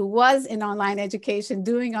someone who was in online education,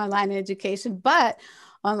 doing online education, but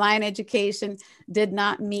online education did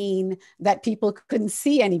not mean that people couldn't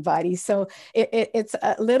see anybody. So it's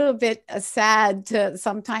a little bit sad to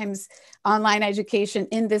sometimes online education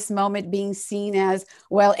in this moment being seen as,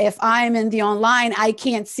 well, if I'm in the online, I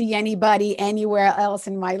can't see anybody anywhere else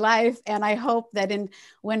in my life. And I hope that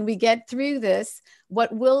when we get through this,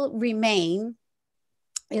 what will remain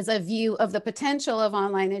is a view of the potential of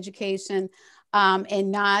online education,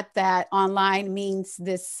 and not that online means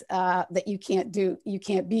this, that you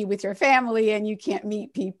can't be with your family and you can't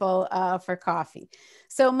meet people for coffee.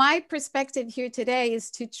 So my perspective here today is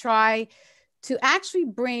to try to actually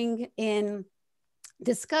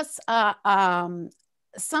discuss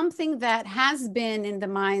something that has been in the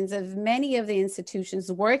minds of many of the institutions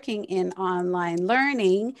working in online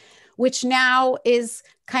learning, which now is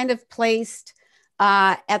kind of placed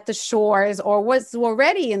at the shores, or was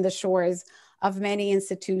already in the shores of many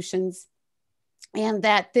institutions, and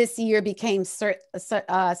that this year became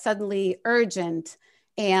suddenly urgent.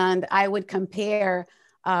 And I would compare,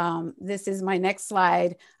 this is my next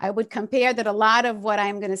slide, I would compare that a lot of what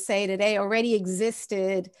I'm going to say today already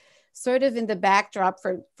existed sort of in the backdrop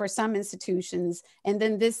for some institutions. And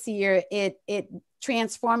then this year, it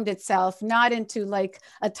transformed itself, not into like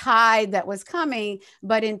a tide that was coming,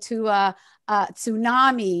 but into a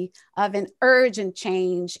tsunami of an urgent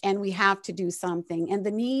change, and we have to do something. And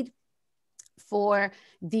the need for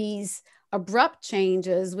these abrupt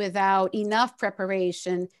changes without enough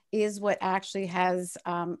preparation is what actually has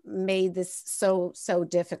made this so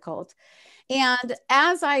difficult. And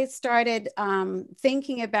as I started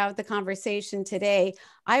thinking about the conversation today,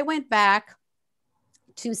 I went back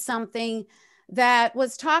to something that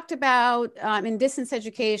was talked about in distance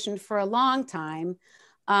education for a long time.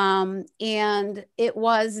 And it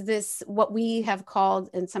was this, what we have called,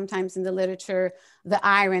 and sometimes in the literature, the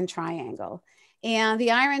iron triangle. And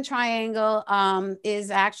the iron triangle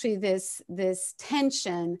is actually this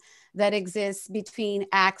tension that exists between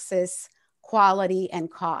access, quality, and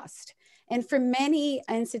cost. And for many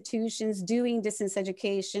institutions doing distance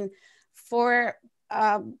education for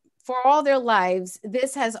all their lives,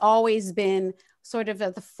 this has always been sort of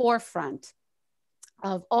at the forefront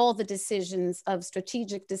of all the decisions, of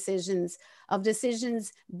strategic decisions, of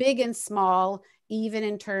decisions big and small, even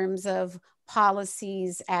in terms of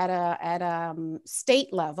policies at a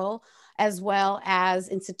state level, as well as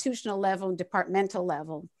institutional level and departmental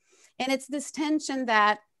level. And it's this tension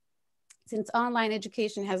that, since online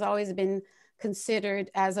education has always been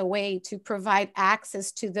considered as a way to provide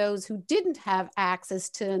access to those who didn't have access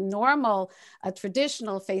to normal,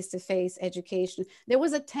 traditional face-to-face education, there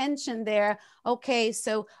was a tension there. Okay,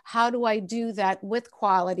 so how do I do that with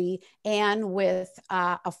quality and with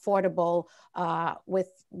affordable,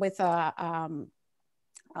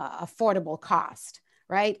 affordable cost?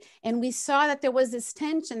 Right? And we saw that there was this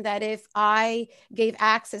tension that if I gave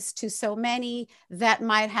access to so many, that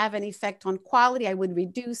might have an effect on quality. I would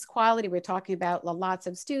reduce quality. We're talking about lots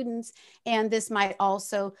of students. And this might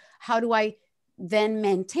also, how do I then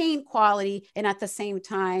maintain quality and at the same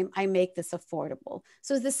time, I make this affordable?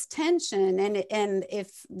 So this tension, and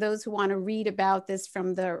if those who want to read about this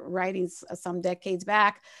from the writings some decades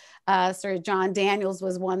back, Sir John Daniels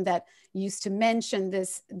was one that used to mention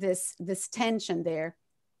this tension there.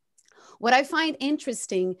 What I find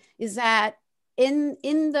interesting is that in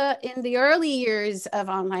the early years of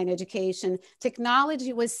online education,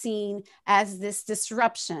 technology was seen as this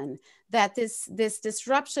disruption, that this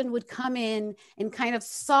disruption would come in and kind of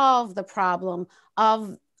solve the problem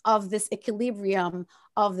of this equilibrium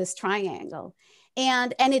of this triangle.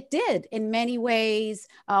 And it did in many ways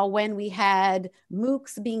when we had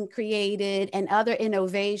MOOCs being created and other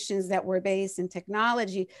innovations that were based in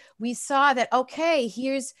technology. We saw that, okay,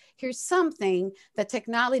 here's something that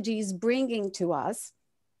technology is bringing to us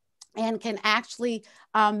and can actually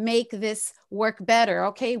make this work better.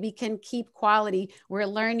 Okay, we can keep quality. We're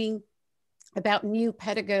learning about new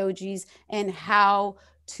pedagogies and how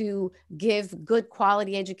to give good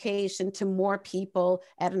quality education to more people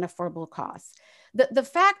at an affordable cost. The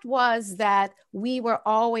fact was that we were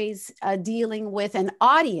always dealing with an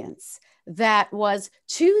audience that was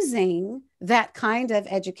choosing that kind of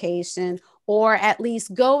education, or at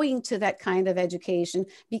least going to that kind of education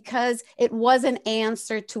because it was an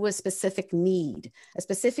answer to a specific need. A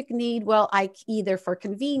specific need, well, either for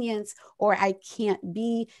convenience or I can't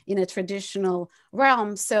be in a traditional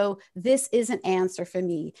realm, so this is an answer for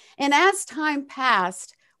me. And as time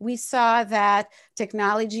passed, we saw that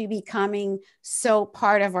technology becoming so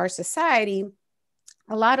part of our society,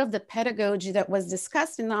 a lot of the pedagogy that was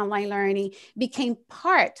discussed in online learning became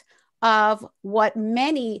part of what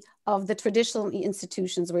many of the traditional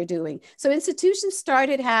institutions were doing. So institutions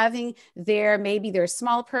started having maybe their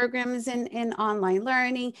small programs in online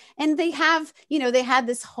learning, and they had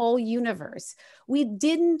this whole universe. We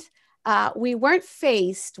weren't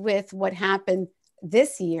faced with what happened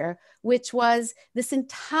this year, which was this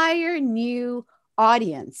entire new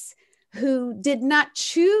audience who did not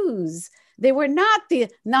choose. They were not the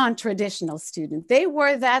non-traditional student. They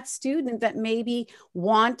were that student that maybe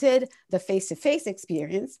wanted the face-to-face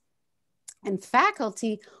experience, and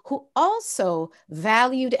faculty who also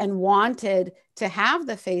valued and wanted to have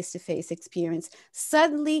the face-to-face experience,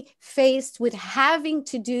 suddenly faced with having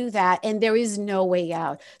to do that, and there is no way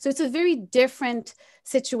out. So it's a very different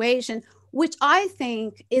situation, which I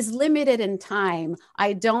think is limited in time.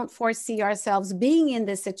 I don't foresee ourselves being in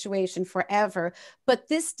this situation forever, but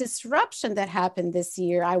this disruption that happened this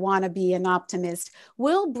year, I want to be an optimist,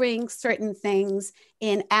 will bring certain things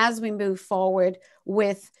in as we move forward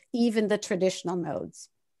with even the traditional modes.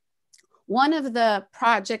 One of the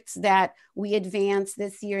projects that we advanced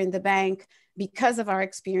this year in the bank, because of our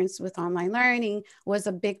experience with online learning, was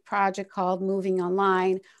a big project called Moving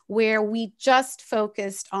Online, where we just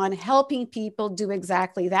focused on helping people do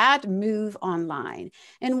exactly that, move online.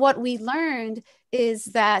 And what we learned is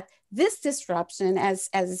that this disruption, as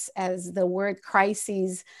the word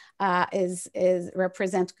crises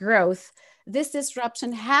represents growth, this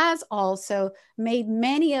disruption has also made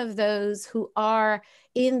many of those who are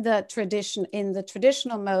in the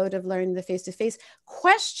traditional mode of learning the face-to-face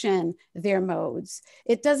question their modes.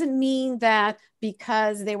 It doesn't mean that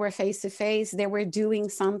because they were face-to-face, they were doing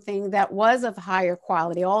something that was of higher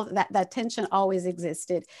quality. All that tension always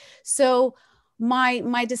existed. So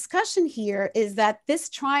my discussion here is that this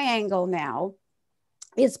triangle now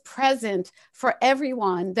is present for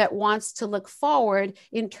everyone that wants to look forward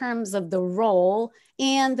in terms of the role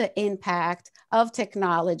and the impact of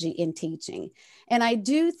technology in teaching. And I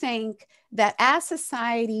do think that as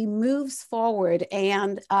society moves forward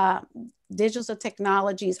and digital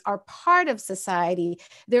technologies are part of society,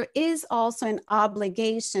 there is also an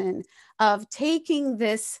obligation of taking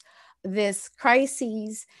this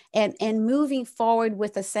crises and moving forward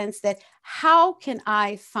with a sense that how can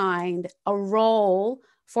I find a role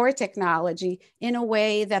for technology in a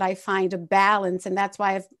way that I find a balance? And that's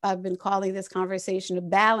why I've been calling this conversation a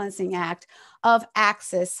balancing act of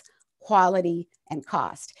access, quality, and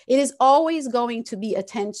cost. It is always going to be a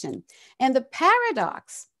tension. And the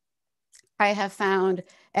paradox I have found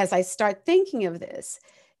as I start thinking of this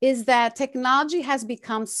is that technology has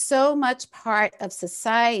become so much part of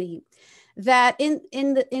society that in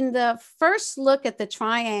the first look at the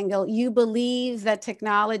triangle, you believe that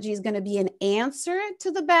technology is going to be an answer to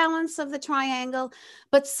the balance of the triangle,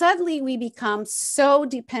 but suddenly we become so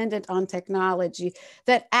dependent on technology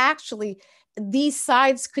that actually these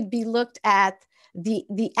sides could be looked at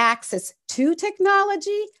the access to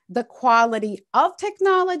technology, the quality of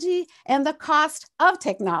technology, and the cost of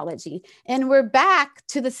technology. And we're back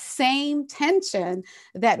to the same tension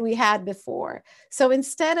that we had before. So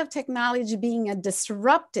instead of technology being a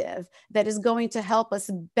disruptive that is going to help us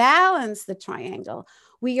balance the triangle,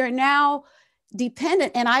 we are now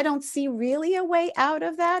dependent. And I don't see really a way out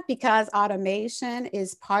of that because automation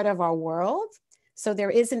is part of our world. So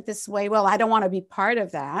there isn't this way, well, I don't want to be part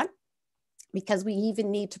of that, because we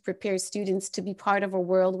even need to prepare students to be part of a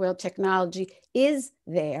world where technology is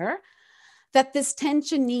there, that this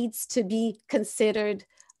tension needs to be considered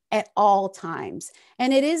at all times.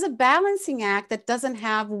 And it is a balancing act that doesn't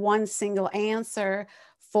have one single answer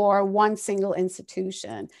for one single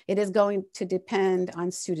institution. It is going to depend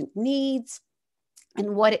on student needs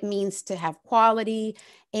and what it means to have quality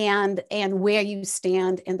and where you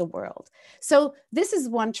stand in the world. So this is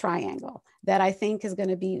one triangle that I think is going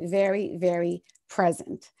to be very, very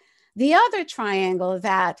present. The other triangle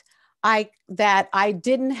that I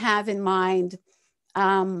didn't have in mind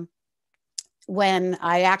when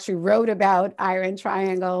I actually wrote about Iron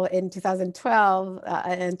Triangle in 2012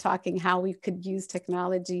 and talking how we could use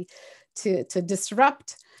technology to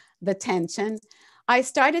disrupt the tension, I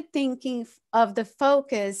started thinking of the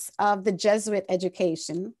focus of the Jesuit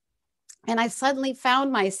education. And I suddenly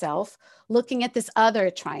found myself looking at this other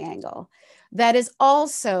triangle that is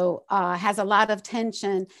also has a lot of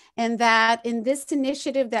tension, and that in this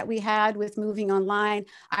initiative that we had with Moving Online,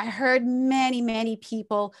 I heard many, many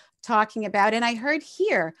people talking about, and I heard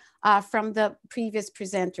here from the previous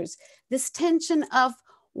presenters, this tension of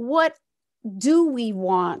what do we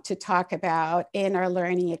want to talk about in our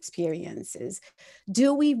learning experiences?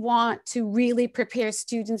 Do we want to really prepare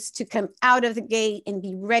students to come out of the gate and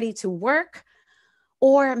be ready to work?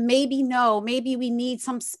 Or maybe no, maybe we need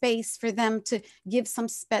some space for them to give some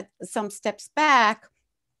steps back.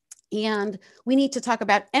 And we need to talk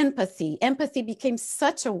about empathy. Empathy became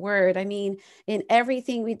such a word. I mean, in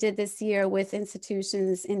everything we did this year with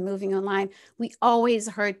institutions in Moving Online, we always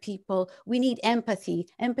heard people, we need empathy,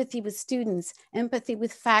 empathy with students, empathy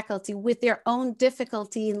with faculty, with their own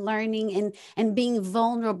difficulty in learning and being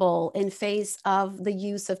vulnerable in face of the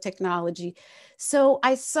use of technology. So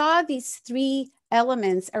I saw these three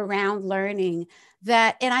elements around learning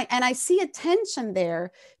that, and I see a tension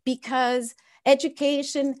there because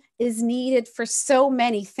education is needed for so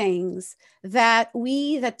many things that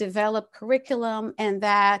we that develop curriculum and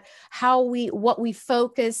that what we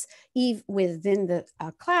focus within the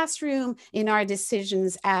classroom in our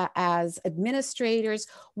decisions as administrators,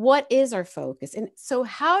 what is our focus? And so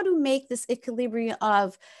how to make this equilibrium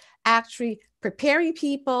of actually preparing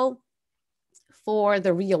people for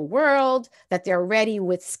the real world, that they're ready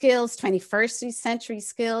with skills, 21st century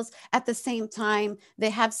skills. At the same time, they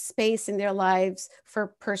have space in their lives for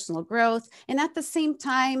personal growth. And at the same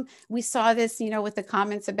time, we saw this, with the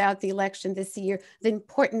comments about the election this year, the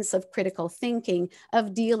importance of critical thinking,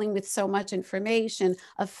 of dealing with so much information,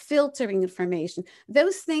 of filtering information.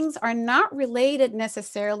 Those things are not related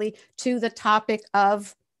necessarily to the topic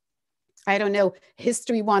of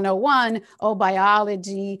History 101 or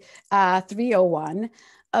Biology 301,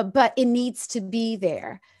 but it needs to be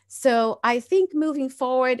there. So I think moving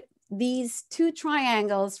forward, these two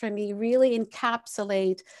triangles for me really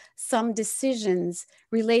encapsulate some decisions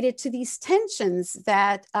related to these tensions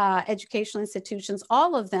that educational institutions,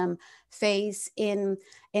 all of them, face in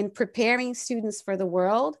preparing students for the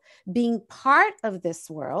world, being part of this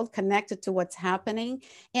world, connected to what's happening,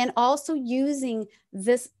 and also using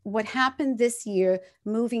this, what happened this year,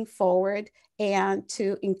 moving forward and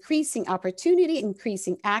to increasing opportunity,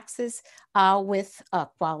 increasing access with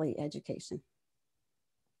quality education.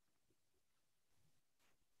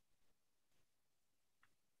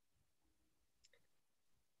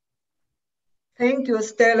 Thank you,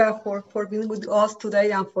 Estela, for being with us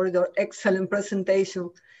today and for your excellent presentation.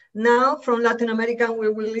 Now, from Latin America, we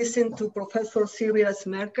will listen to Professor Silvia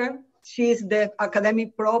Smerker. She is the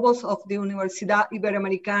academic provost of the Universidad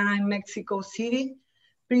Iberoamericana in Mexico City.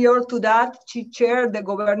 Prior to that, she chaired the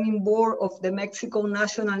governing board of the Mexico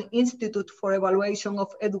National Institute for Evaluation of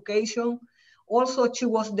Education. Also, she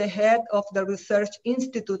was the head of the Research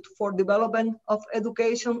Institute for Development of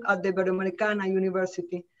Education at the Iberoamericana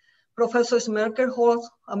University. Professor Smerker holds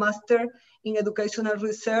a master in educational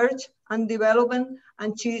research and development,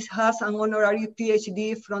 and she has an honorary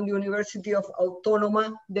PhD from the University of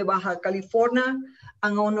Autónoma de Baja California,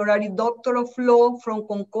 an honorary Doctor of Law from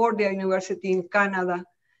Concordia University in Canada.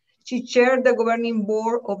 She chaired the governing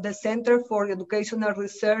board of the Center for Educational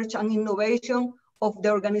Research and Innovation of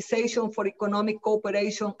the Organization for Economic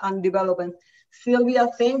Cooperation and Development. Sylvia,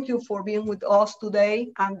 thank you for being with us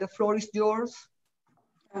today, and the floor is yours.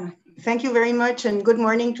 Thank you very much, and good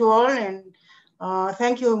morning to all, and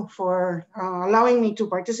thank you for allowing me to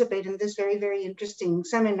participate in this very, very interesting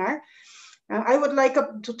seminar. I would like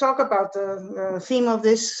to talk about the theme of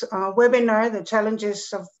this webinar, the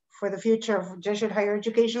challenges for the future of Jesuit higher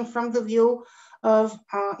education from the view of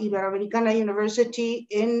Iberoamericana University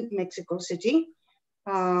in Mexico City.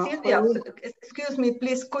 Sylvia, excuse me,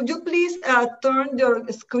 please. Could you please turn your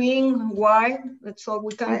screen wide so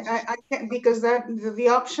we can? I can't, because the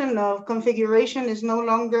option of configuration is no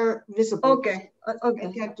longer visible. Okay. Okay.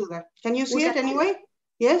 I can't do that. Can you see it anyway?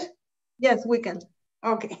 Yes. Yes, we can.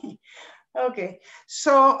 Okay. Okay.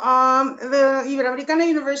 So the Iberoamericana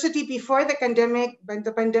University, before the pandemic, when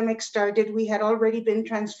the pandemic started, we had already been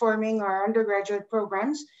transforming our undergraduate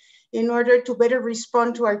programs in order to better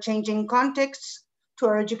respond to our changing contexts, to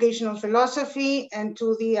our educational philosophy, and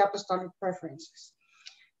to the apostolic preferences.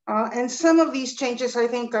 And some of these changes, I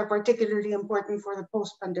think, are particularly important for the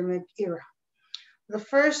post-pandemic era. The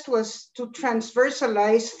first was to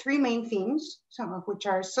transversalize three main themes, some of which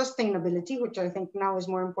are sustainability, which I think now is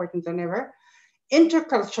more important than ever,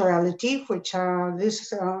 interculturality, which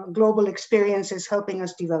this global experience is helping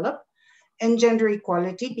us develop, and gender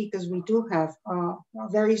equality, because we do have a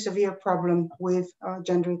very severe problem with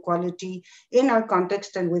gender equality in our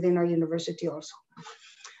context and within our university also.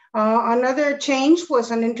 Another change was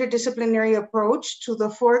an interdisciplinary approach to the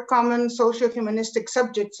 4 common socio-humanistic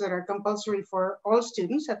subjects that are compulsory for all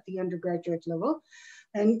students at the undergraduate level.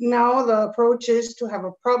 And now the approach is to have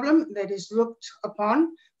a problem that is looked upon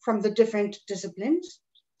from the different disciplines.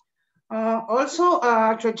 Also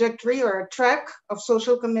a trajectory or a track of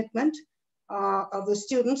social commitment of the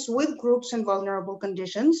students with groups in vulnerable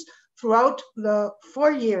conditions throughout the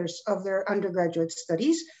 4 years of their undergraduate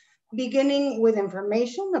studies, beginning with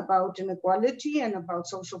information about inequality and about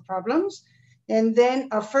social problems, and then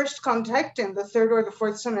a first contact in the 3rd or the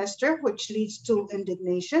 4th semester, which leads to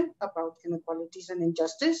indignation about inequalities and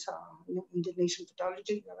injustice. Indignation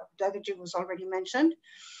pedagogy was already mentioned.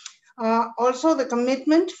 Also the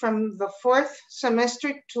commitment from the 4th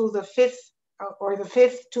semester to the 5th, or the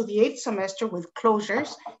 5th to the 8th semester, with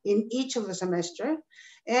closures in each of the semester.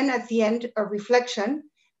 And at the end, a reflection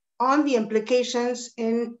on the implications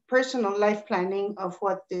in personal life planning of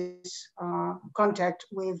what this contact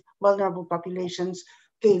with vulnerable populations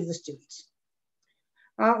gave the students.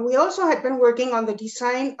 We also had been working on the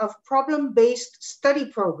design of problem-based study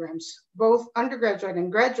programs, both undergraduate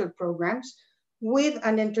and graduate programs, with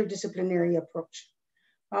an interdisciplinary approach.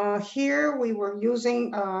 Here we were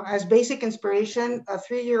using as basic inspiration a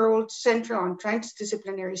 3-year-old Center on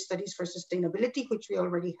Transdisciplinary Studies for Sustainability, which we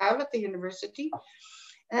already have at the university.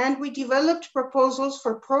 And we developed proposals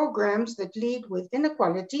for programs that lead with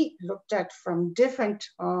inequality, looked at from different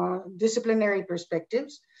disciplinary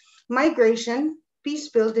perspectives, migration, peace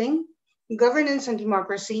building, governance and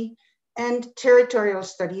democracy, and territorial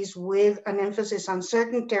studies with an emphasis on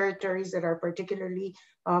certain territories that are particularly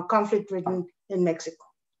conflict-ridden in Mexico.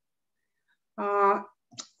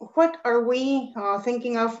 What are we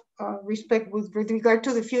thinking of with regard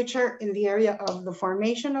to the future in the area of the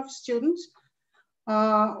formation of students?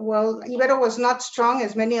 Well, Ibero was not strong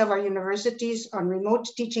as many of our universities on remote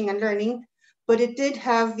teaching and learning, but it did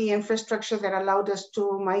have the infrastructure that allowed us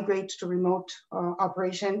to migrate to remote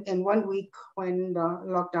operation in 1 week when the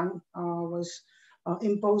lockdown was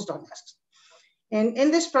imposed on us. And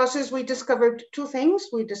in this process, we discovered two things.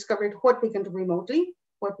 We discovered what we can do remotely,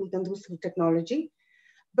 what we can do through technology,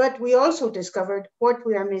 but we also discovered what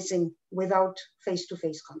we are missing without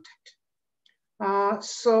face-to-face contact.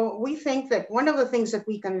 So we think that one of the things that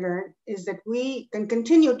we can learn is that we can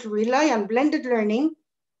continue to rely on blended learning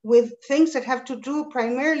with things that have to do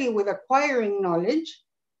primarily with acquiring knowledge.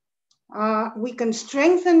 We can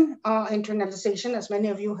strengthen internalization, as many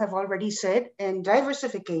of you have already said, and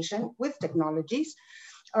diversification with technologies.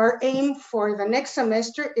 Our aim for the next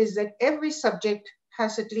semester is that every subject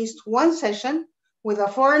has at least one session with a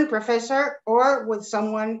foreign professor or with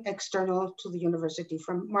someone external to the university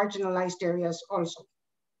from marginalized areas also.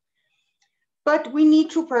 But we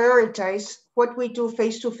need to prioritize what we do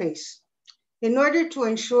face-to-face in order to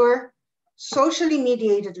ensure socially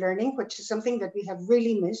mediated learning, which is something that we have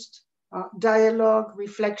really missed, dialogue,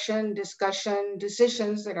 reflection, discussion,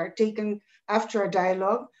 decisions that are taken after a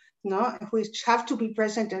dialogue, which have to be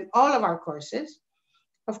present in all of our courses.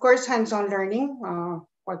 Of course, hands-on learning,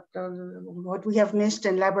 what we have missed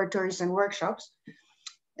in laboratories and workshops.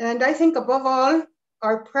 And I think above all,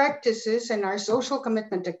 our practices and our social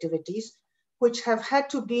commitment activities, which have had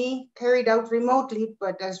to be carried out remotely,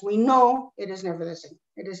 but as we know, it is never the same.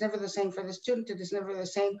 It is never the same for the student, it is never the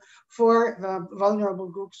same for the vulnerable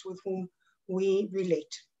groups with whom we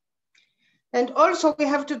relate. And also we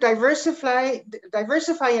have to diversify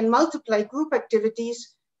and multiply group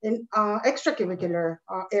activities in extracurricular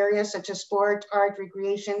areas such as sport, art,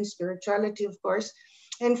 recreation, spirituality, of course,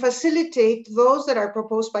 and facilitate those that are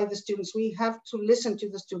proposed by the students. We have to listen to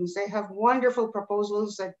the students. They have wonderful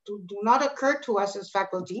proposals that do not occur to us as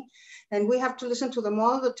faculty, and we have to listen to them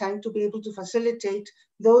all the time to be able to facilitate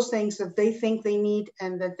those things that they think they need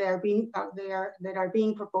and that are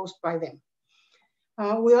being proposed by them.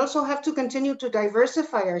 We also have to continue to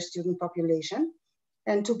diversify our student population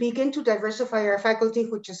and to begin to diversify our faculty,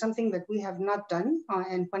 which is something that we have not done.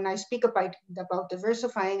 And when I speak about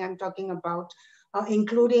diversifying, I'm talking about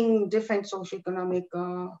including different socioeconomic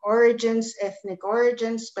origins, ethnic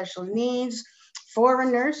origins, special needs,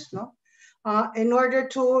 foreigners, in order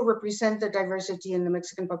to represent the diversity in the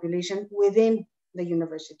Mexican population within the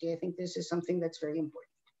university. I think this is something that's very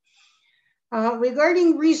important.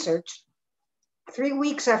 Regarding research, 3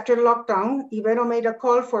 weeks after lockdown, Ibero made a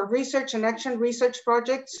call for research and action research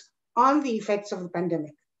projects on the effects of the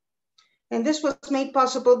pandemic. And this was made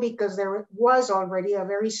possible because there was already a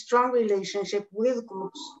very strong relationship with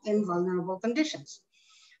groups in vulnerable conditions.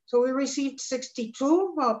 So we received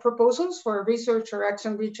 62 proposals for research or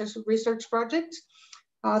action research projects.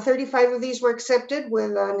 35 of these were accepted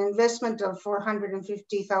with an investment of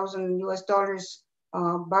 $450,000 US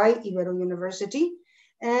by Ibero University.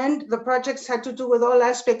 And the projects had to do with all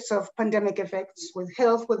aspects of pandemic effects, with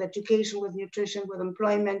health, with education, with nutrition, with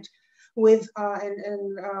employment, with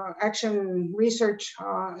action research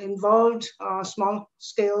involved small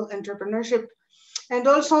scale entrepreneurship, and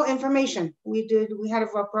also information. We had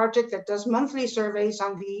a project that does monthly surveys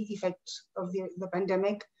on the effects of the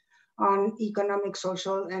pandemic on economic,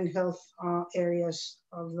 social, and health areas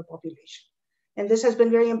of the population. And this has been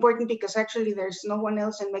very important because actually there's no one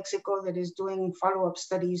else in Mexico that is doing follow-up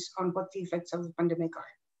studies on what the effects of the pandemic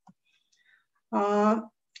are.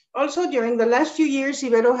 Also, during the last few years,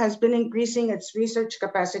 Ibero has been increasing its research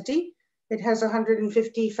capacity. It has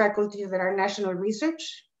 150 faculty that are national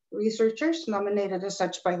researchers nominated as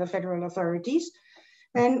such by the federal authorities.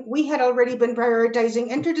 And we had already been prioritizing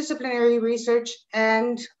interdisciplinary research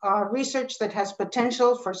and research that has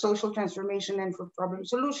potential for social transformation and for problem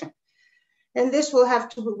solution. And this will have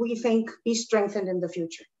to, we think, be strengthened in the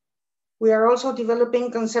future. We are also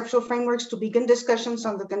developing conceptual frameworks to begin discussions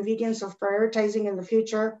on the convenience of prioritizing in the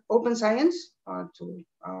future open science to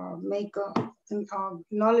make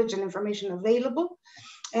knowledge and information available,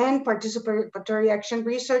 and participatory action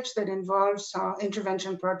research that involves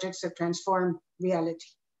intervention projects that transform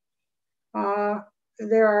reality.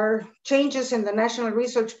 There are changes in the National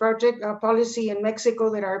Research Project policy in Mexico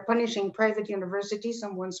that are punishing private universities.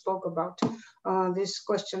 Someone spoke about this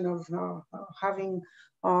question of having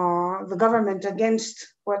the government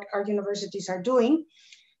against what our universities are doing.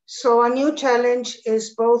 So a new challenge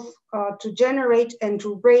is both to generate and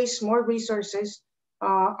to raise more resources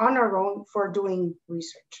on our own for doing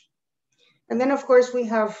research. And then of course we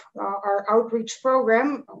have our outreach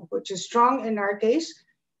program, which is strong in our case.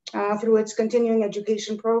 through its continuing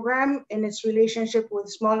education program, in its relationship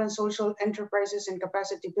with small and social enterprises and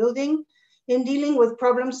capacity building, in dealing with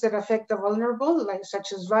problems that affect the vulnerable,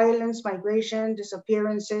 such as violence, migration,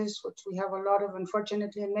 disappearances, which we have a lot of,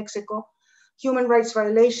 unfortunately, in Mexico, human rights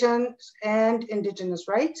violations, and indigenous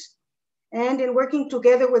rights, and in working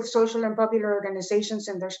together with social and popular organizations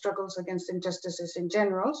in their struggles against injustices in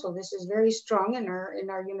general. So this is very strong in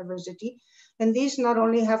our university. And these not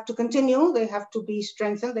only have to continue, they have to be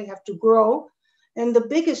strengthened, they have to grow. And the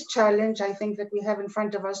biggest challenge I think that we have in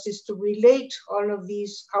front of us is to relate all of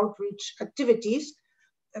these outreach activities,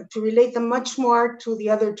 to relate them much more to the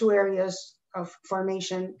other two areas of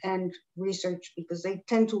formation and research, because they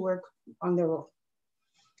tend to work on their own.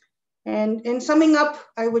 And in summing up,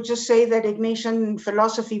 I would just say that Ignatian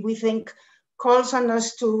philosophy, we think, calls on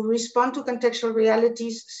us to respond to contextual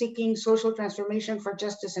realities, seeking social transformation for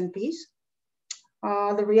justice and peace.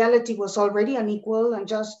 The reality was already unequal,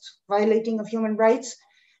 unjust, violating of human rights.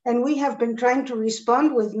 And we have been trying to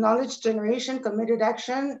respond with knowledge generation, committed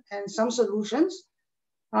action, and some solutions.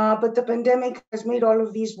 But the pandemic has made all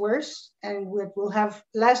of these worse, and it will have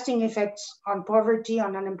lasting effects on poverty,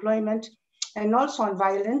 on unemployment, and also on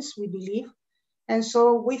violence, we believe. And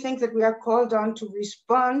so we think that we are called on to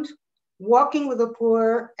respond, walking with the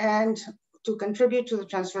poor, and to contribute to the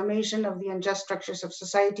transformation of the unjust structures of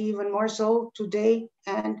society, even more so today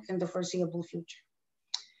and in the foreseeable future.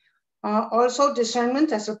 Also,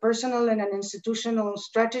 discernment as a personal and an institutional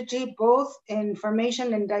strategy, both in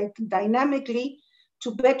formation and dynamically,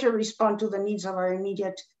 to better respond to the needs of our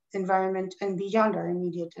immediate environment and beyond our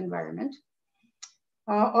immediate environment.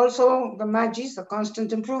 Also, the MAGIs, the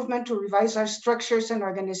constant improvement to revise our structures and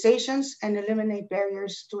organizations and eliminate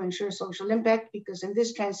barriers to ensure social impact, because in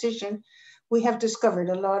this transition, we have discovered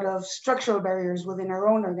a lot of structural barriers within our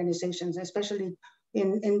own organizations, especially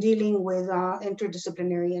in dealing with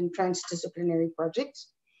interdisciplinary and transdisciplinary projects.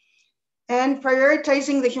 And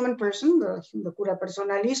prioritizing the human person, the cura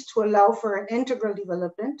personalis, to allow for an integral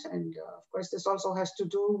development. And of course, this also has to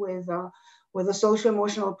do with the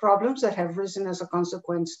socio-emotional problems that have risen as a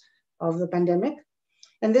consequence of the pandemic.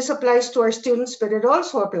 And this applies to our students, but it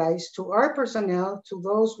also applies to our personnel, to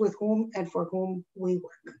those with whom and for whom we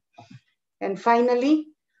work. And finally,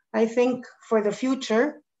 I think for the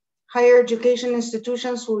future, higher education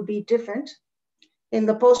institutions will be different. In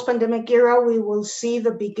the post-pandemic era, we will see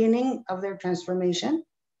the beginning of their transformation.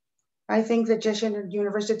 I think that Jesuit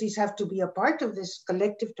universities have to be a part of this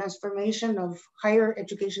collective transformation of higher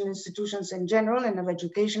education institutions in general and of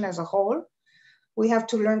education as a whole. We have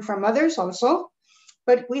to learn from others also,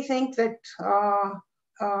 but we think that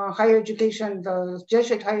higher education, the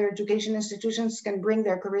Jesuit higher education institutions can bring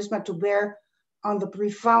their charisma to bear on the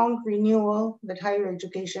profound renewal that higher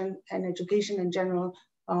education and education in general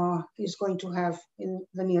is going to have in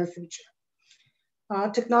the near future.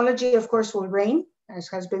 Technology, of course, will reign, as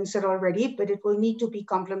has been said already, but it will need to be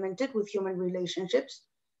complemented with human relationships.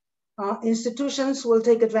 Institutions will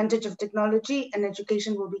take advantage of technology and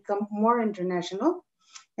education will become more international.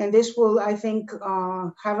 And this will, I think,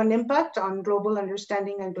 have an impact on global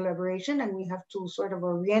understanding and collaboration, and we have to sort of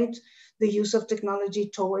orient the use of technology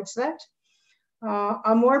towards that.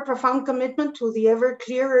 A more profound commitment to the ever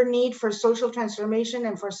clearer need for social transformation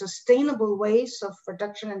and for sustainable ways of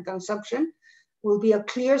production and consumption will be a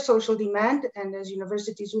clear social demand, and as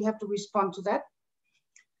universities, we have to respond to that.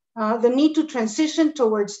 The need to transition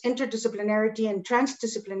towards interdisciplinarity and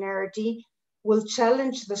transdisciplinarity will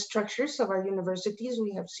challenge the structures of our universities.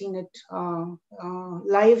 We have seen it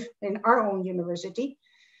live in our own university.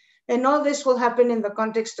 And all this will happen in the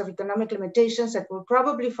context of economic limitations that will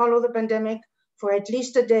probably follow the pandemic for at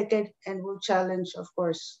least a decade and will challenge, of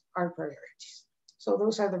course, our priorities. So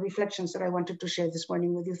those are the reflections that I wanted to share this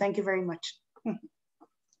morning with you. Thank you very much.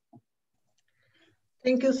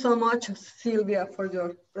 Thank you so much, Silvia, for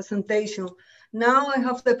your presentation. Now I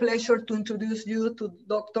have the pleasure to introduce you to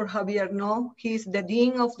Dr. Javier No. He is the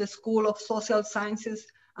Dean of the School of Social Sciences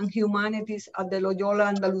and Humanities at the Loyola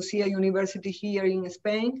Andalucía University here in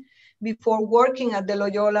Spain. Before working at the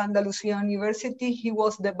Loyola Andalucía University, he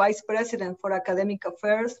was the Vice President for Academic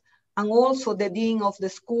Affairs and also the Dean of the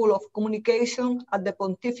School of Communication at the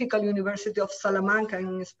Pontifical University of Salamanca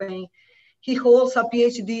in Spain. He holds a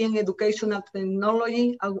PhD in educational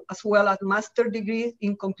technology as well as master degree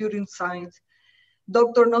in computing science.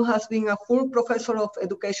 Dr. No has been a full professor of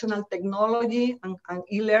educational technology and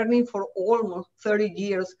e-learning for almost 30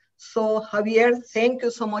 years. So Javier, thank you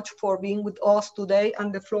so much for being with us today,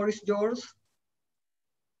 and the floor is yours.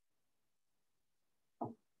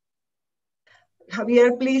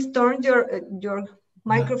 Javier, please turn your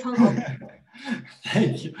microphone on.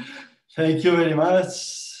 Thank you. Thank you very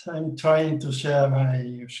much. I'm trying to share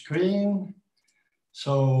my screen.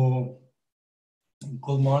 So,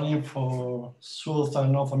 good morning for South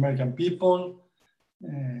and North American people.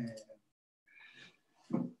 Good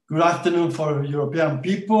afternoon for European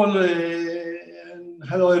people. And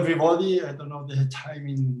hello, everybody. I don't know the time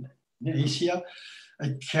in Asia.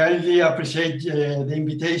 I highly appreciate the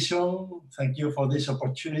invitation. Thank you for this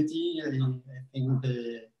opportunity. I think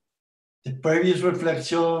the previous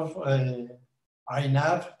reflections are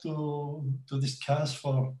enough to discuss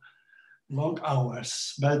for long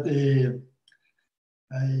hours, but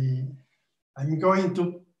I'm going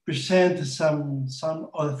to present some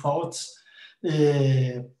other thoughts,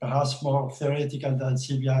 perhaps more theoretical than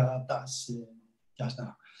Silvia does just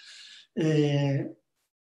now.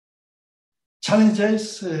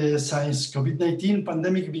 Challenges since COVID-19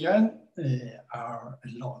 pandemic began are a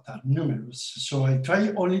lot, are numerous. So I try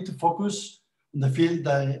only to focus on the field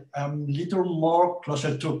that I'm a little more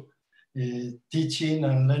closer to, teaching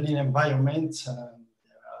and learning environments and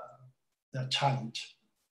their challenge.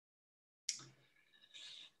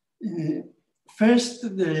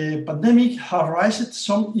 First, the pandemic has raised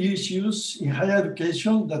some issues in higher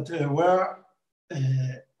education that were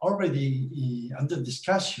already under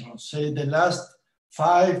discussion. Say the last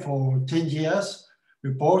 5 or 10 years,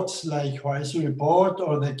 reports like Horizon Report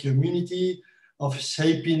or the community of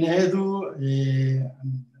Shaping Edu, and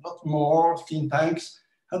a lot more think tanks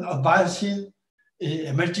had advancing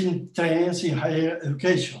emerging trends in higher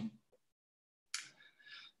education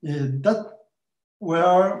that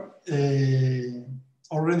were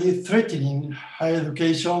already threatening higher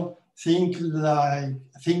education. Things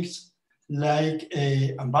like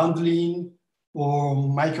unbundling or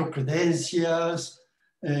micro-credentials.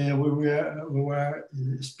 We were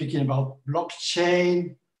speaking about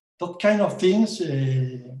blockchain, that kind of things,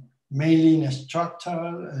 mainly in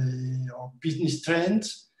structural or business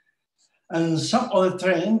trends. And some other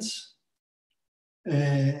trends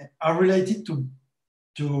are related to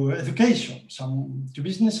education, some to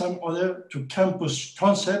business, some other to campus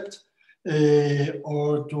concept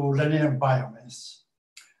or to learning environments.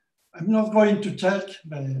 I'm not going to talk,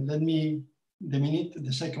 let me,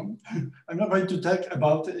 the second. I'm not going to talk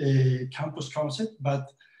about a campus concept,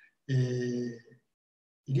 but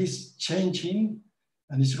it is changing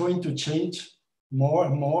and it's going to change more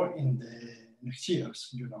and more in the next years,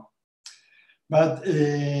 you know. But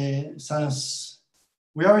since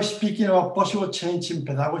we are speaking about possible change in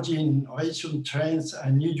pedagogy, innovation trends,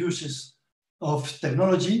 and new uses of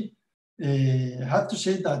technology, I have to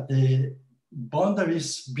say that the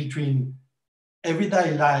boundaries between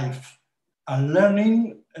everyday life and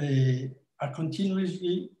learning are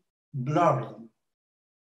continuously blurring.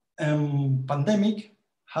 And pandemic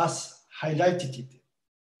has highlighted it.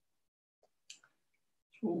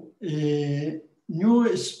 So,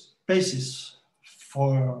 new spaces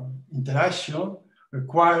for interaction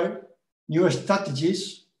require new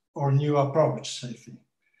strategies or new approaches, I think.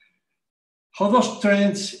 How those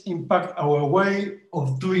trends impact our way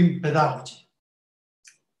of doing pedagogy?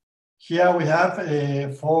 Here we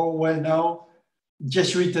have 4 well-known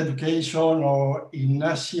Jesuit education or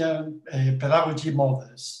Ignatian pedagogy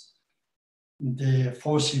models. The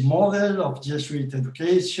 4C model of Jesuit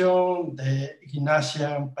education, the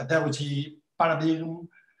Ignatian pedagogy paradigm,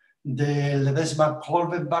 the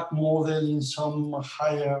Ledesma-Kolvenbach model in some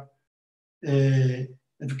higher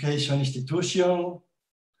education institution,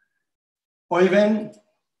 or even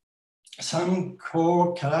some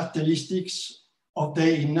core characteristics of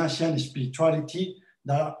the Ignatian spirituality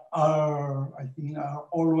that are, I think, are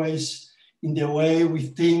always in the way we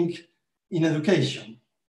think in education.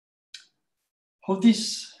 How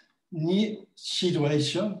this new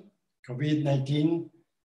situation, COVID-19,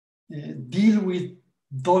 deal with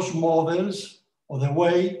those models or the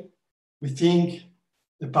way we think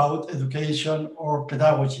about education or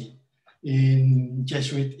pedagogy in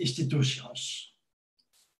Jesuit institutions.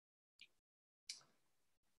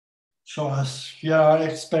 So as we are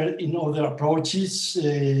expert in other approaches,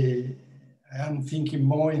 I am thinking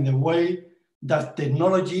more in the way that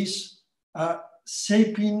technologies are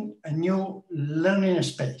shaping a new learning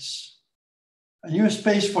space, a new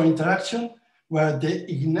space for interaction where the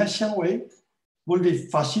Ignatian way will be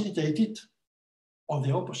facilitated or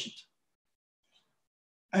the opposite.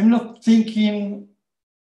 I'm not thinking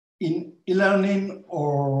in e-learning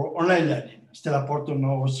or online learning. Stella Porto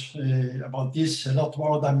knows about this a lot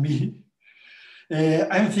more than me.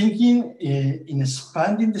 I'm thinking in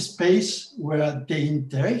expanding the space where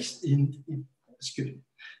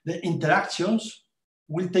the interactions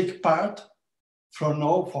will take part from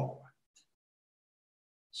now forward.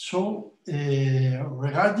 So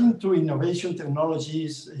regarding to innovation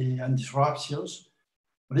technologies and disruptions,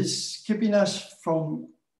 what is keeping us from,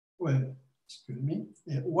 well, excuse me,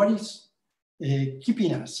 what is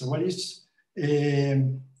keeping us, what is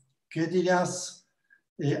getting us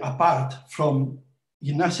apart from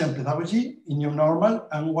Ignatian pedagogy in new normal,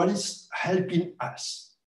 and what is helping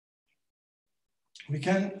us? We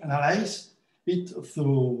can analyze it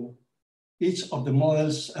through each of the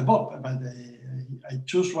models above, but I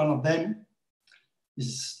choose one of them.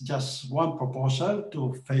 It's just one proposal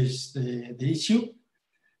to face the issue.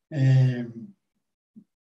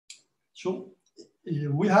 So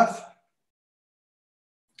we have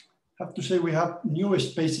to say we have new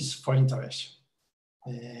spaces for interaction.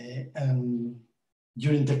 And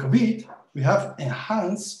during the COVID, we have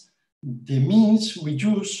enhanced the means we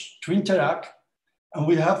use to interact, and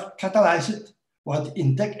we have catalyzed what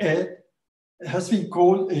in tech ed has been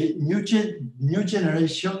called a new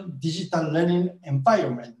generation digital learning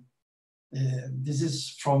environment. This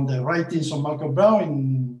is from the writings of Malcolm Brown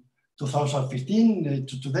in 2015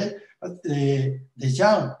 to today, but the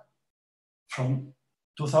jump from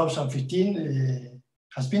 2015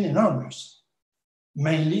 has been enormous,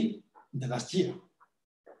 mainly the last year.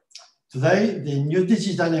 Today, the new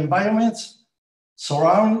digital environments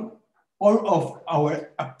surround all of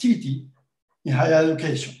our activity in higher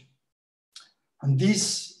education. And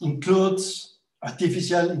this includes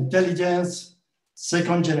artificial intelligence,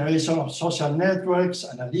 second generation of social networks,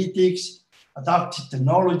 analytics, adaptive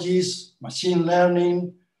technologies, machine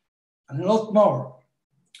learning, and a lot more,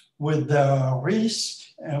 with their risk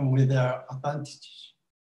and with their advantages.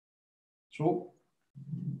 So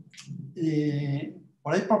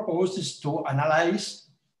what I propose is to analyze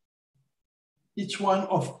each one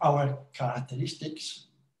of our characteristics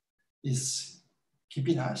is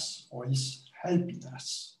keeping us or is helping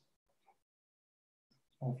us.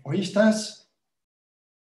 So for instance,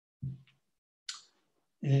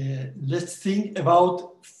 let's think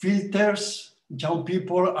about filters young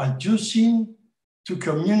people are using to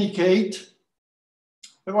communicate.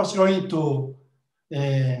 I was going to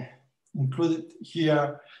include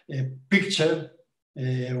here a picture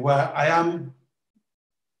where I am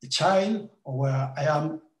a child or where I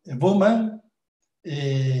am a woman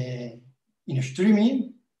in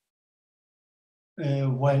streaming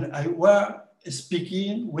when I were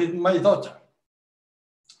speaking with my daughter.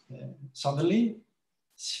 Suddenly,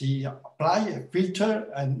 she applied a filter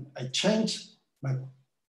and I changed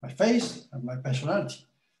my face and my personality.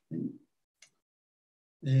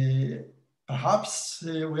 Perhaps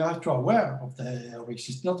we are too aware of the risks.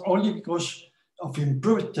 It's not only because of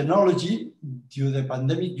improved technology due to the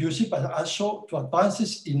pandemic usage, but also to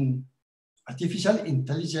advances in artificial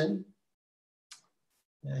intelligence.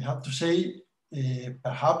 I have to say,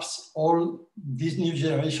 perhaps all this new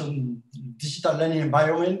generation digital learning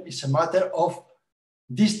environment is a matter of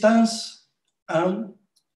distance and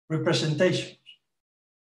representation.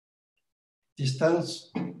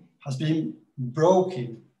 Distance has been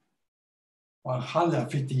broken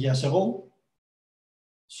 150 years ago.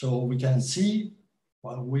 So we can see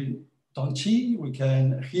what we don't see. We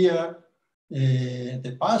can hear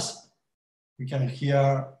the past. We can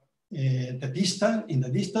hear the distance, in the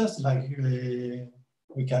distance, like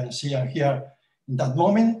we can see and hear in that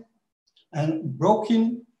moment, and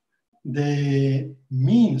broken the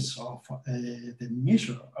means of the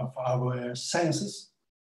measure of our senses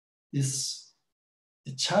is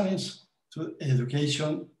a challenge to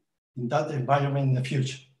education in that environment in the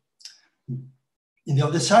future. In the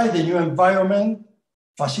other side, the new environment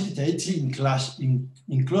facilitates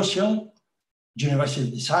inclusion, universal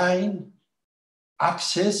design,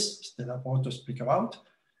 access, that I'm going to speak about,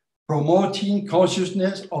 promoting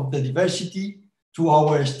consciousness of the diversity to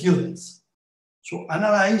our students. So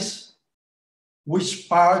analyze which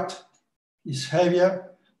part is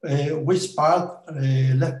heavier, which part,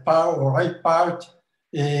 left part or right part,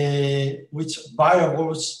 which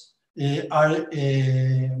variables we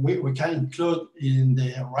can include in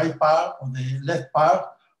the right part or the left part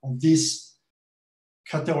of this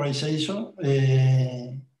categorization.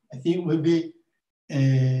 I think will be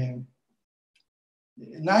a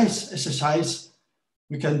nice exercise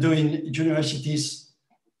we can do in universities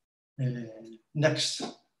next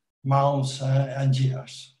months and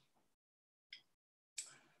years.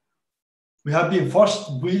 We have been forced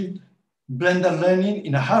to build blended learning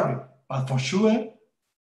in a hurry, but for sure,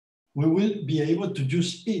 we will be able to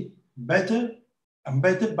use it better and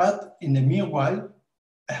better. But in the meanwhile,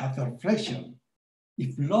 I have a reflection.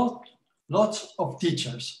 If lots of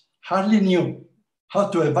teachers hardly knew how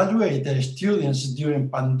to evaluate their students during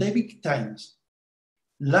pandemic times,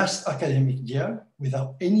 last academic year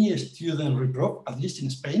without any student reproof, at least in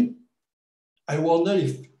Spain. I wonder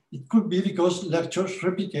if it could be because lectures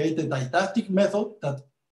replicate the didactic method that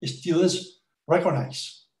students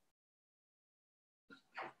recognize.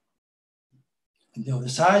 On the other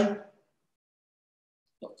side,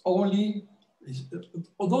 not only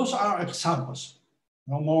those are examples,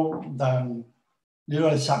 no more than little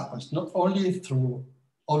examples, not only through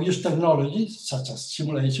obvious technologies such as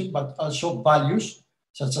simulation, but also values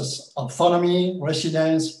such as autonomy,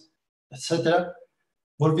 resilience, etc.,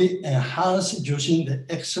 will be enhanced using the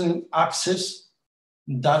excellent access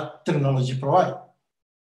that technology provides.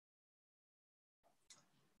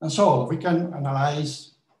 And so we can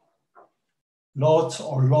analyze lots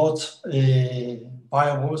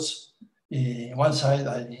variables one side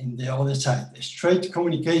and in the other side. Straight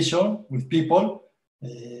communication with people,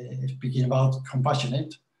 speaking about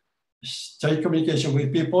compassionate, straight communication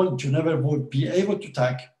with people you never would be able to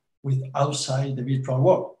take with outside the virtual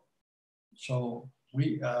world. So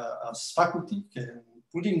we, as faculty, can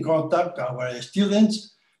put in contact our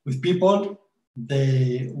students with people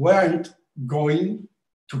they weren't going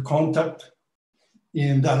to contact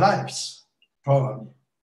in their lives, probably.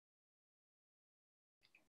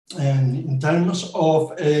 And in terms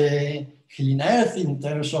of healing earth, in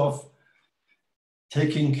terms of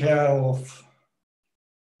taking care of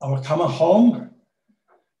our common home,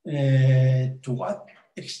 to what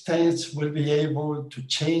extent we'll be able to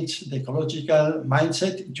change the ecological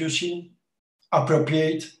mindset using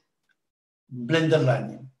appropriate blended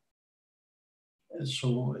learning.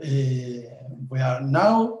 So we are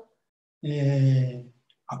now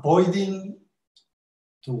avoiding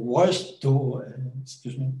to waste a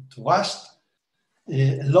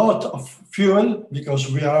lot of fuel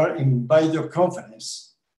because we are in video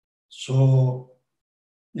conference. So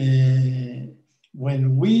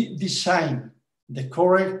when we design the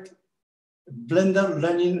correct blended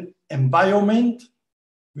learning environment,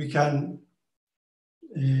 we can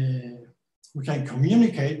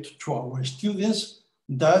communicate to our students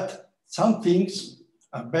that some things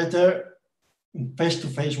are better in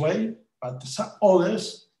face-to-face way, but some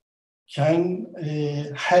others can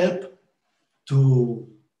help to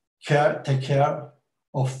take care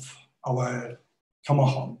of our common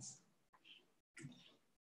home.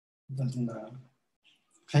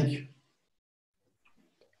 Thank you.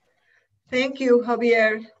 Thank you,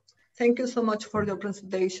 Javier. Thank you so much for your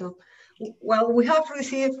presentation. Well, we have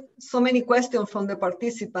received so many questions from the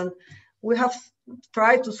participants. We have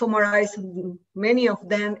tried to summarize many of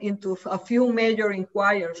them into a few major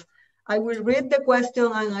inquiries. I will read the question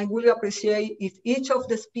and I will appreciate if each of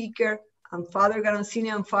the speaker and Father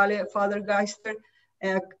Garanzini and Father Geister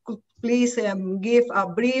could please give a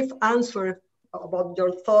brief answer about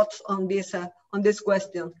your thoughts on this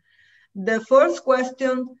question. The first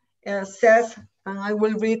question says, and I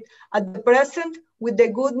will read, at the present, with the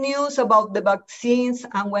good news about the vaccines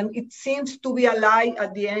and when it seems to be a light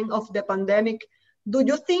at the end of the pandemic, do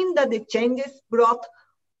you think that the changes brought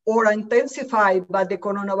or intensified by the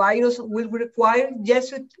coronavirus will require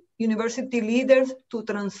Jesuit university leaders to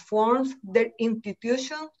transform their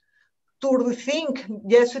institution, to rethink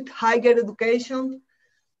Jesuit higher education?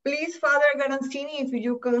 Please, Father Garanzini, if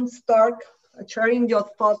you can start sharing your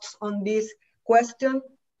thoughts on this question.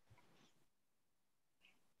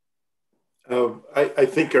 I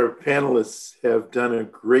think our panelists have done a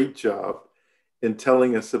great job in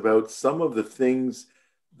telling us about some of the things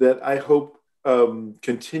that I hope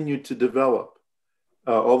continue to develop,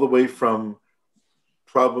 all the way from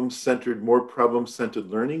more problem-centered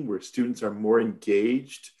learning, where students are more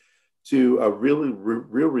engaged, to a real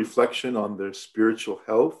reflection on their spiritual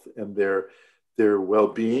health and their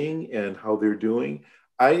well-being and how they're doing.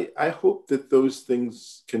 I hope that those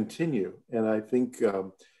things continue. And I think,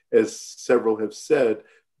 as several have said,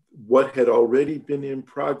 what had already been in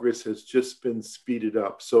progress has just been speeded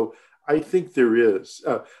up. So I think there is.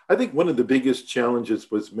 I think one of the biggest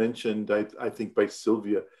challenges was mentioned, I think, by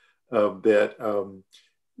Sylvia, that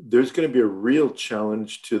there's going to be a real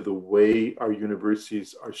challenge to the way our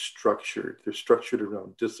universities are structured. They're structured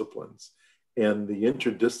around disciplines, and the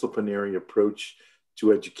interdisciplinary approach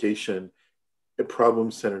to education, a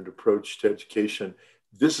problem-centered approach to education,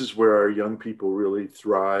 this is where our young people really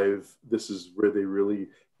thrive. This is where they really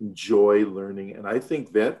enjoy learning. And I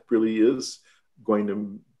think that really is going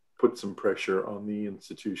to put some pressure on the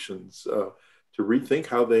institutions to rethink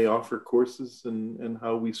how they offer courses and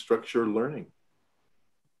how we structure learning.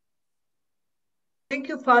 Thank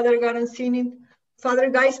you, Father Garanzini. Father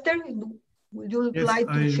Geister, would you like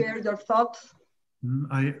to share your thoughts?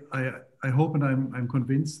 I hope and I'm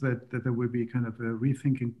convinced that there will be kind of a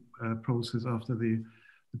rethinking process after the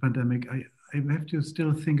the pandemic, I have to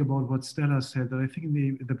still think about what Stella said, that I think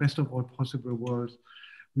in the best of all possible worlds,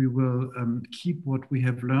 we will keep what we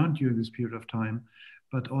have learned during this period of time,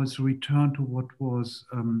 but also return to what was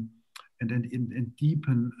and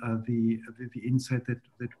deepen the insight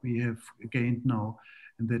that we have gained now,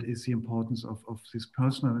 and that is the importance of this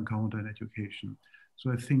personal encounter in education.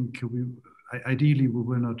 So I think ideally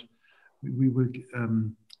we will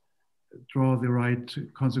draw the right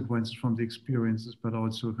consequences from the experiences, but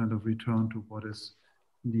also kind of return to what is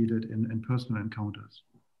needed in personal encounters.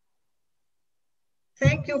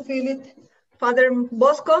 Thank you, Philip. Father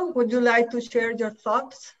Bosco, would you like to share your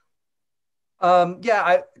thoughts?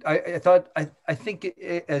 Yeah, I think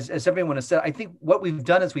as everyone has said, I think what we've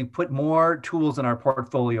done is we've put more tools in our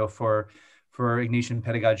portfolio for Ignatian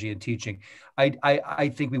pedagogy and teaching.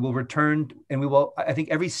 I think we will return, and I think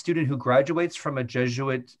every student who graduates from a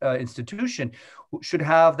Jesuit institution should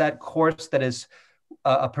have that course that is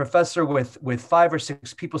a professor with 5 or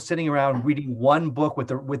 6 people sitting around reading one book with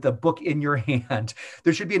a book in your hand.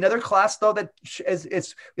 There should be another class though that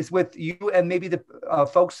is with you and maybe the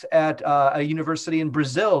folks at a university in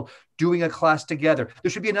Brazil doing a class together. There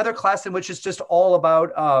should be another class in which it's just all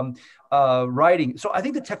about writing. So I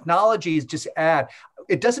think the technology is just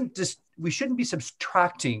we shouldn't be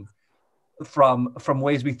subtracting from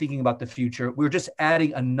ways we're thinking about the future. We're just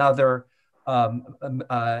adding another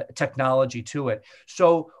technology to it.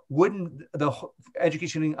 So wouldn't the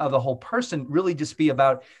education of the whole person really just be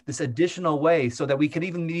about this additional way, so that we can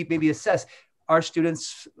even maybe assess, are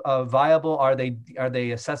students viable? Are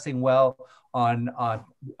they assessing well on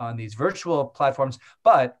these virtual platforms?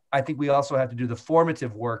 But I think we also have to do the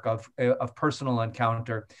formative work of personal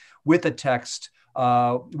encounter with a text,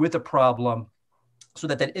 with a problem, so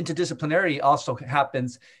that interdisciplinarity also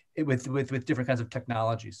happens with different kinds of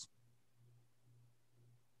technologies.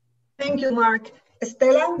 Thank you, Mark.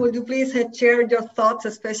 Stella, would you please share your thoughts?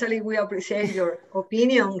 Especially, we appreciate your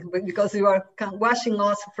opinion because you are watching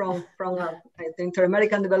us from the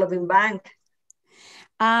Inter-American Development Bank.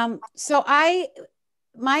 So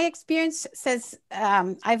my experience says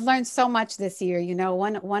I've learned so much this year. You know,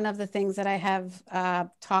 one of the things that I have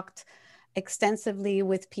talked extensively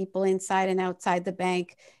with people inside and outside the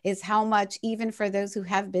bank is how much, even for those who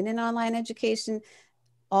have been in online education,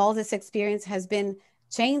 all this experience has been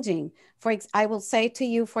changing. I will say to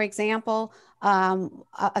you, for example,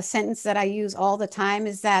 a sentence that I use all the time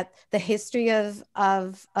is that the history of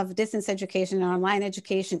distance education and online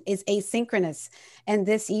education is asynchronous. And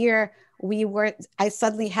this year I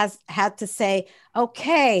suddenly had to say,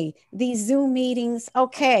 okay, these Zoom meetings,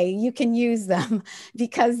 okay, you can use them,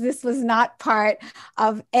 because this was not part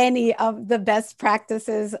of any of the best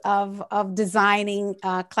practices of designing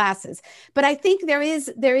classes. But I think there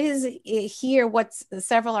is here what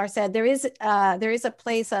several are said, there is a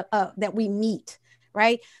place that we meet,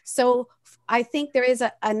 right? So I think there is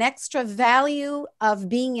an extra value of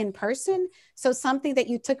being in person. So something that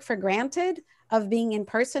you took for granted of being in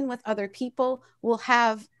person with other people will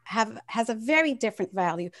has a very different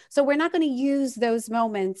value. So we're not going to use those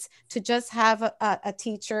moments to just have a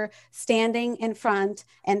teacher standing in front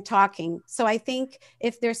and talking. So I think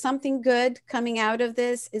if there's something good coming out of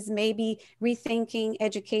this, is maybe rethinking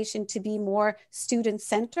education to be more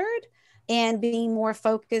student-centered and being more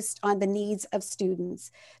focused on the needs of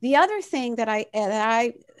students. The other thing that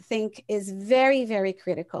I think is very, very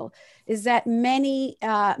critical is that many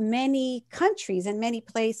countries and many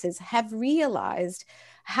places have realized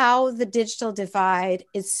how the digital divide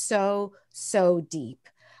is so deep.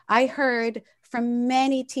 I heard from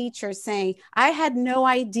many teachers saying, I had no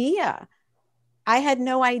idea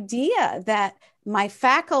that my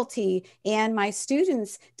faculty and my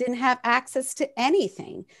students didn't have access to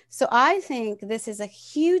anything. So I think this is a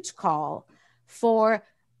huge call for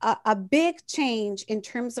a big change in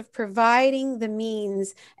terms of providing the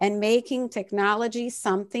means and making technology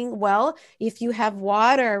something. Well, if you have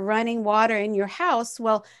running water in your house,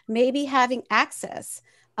 well, maybe having access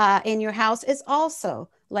in your house is also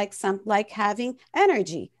like having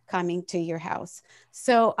energy coming to your house.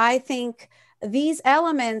 So I think these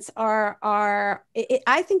elements I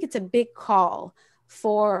think it's a big call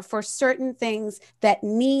for certain things that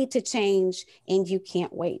need to change, and you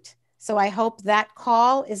can't wait. So I hope that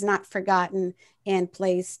call is not forgotten and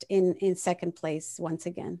placed in second place once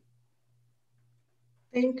again.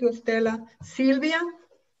 Thank you, Stella. Sylvia?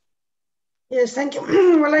 Yes, thank you.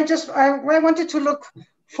 Well, I wanted to look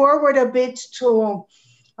forward a bit to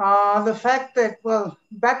the fact that,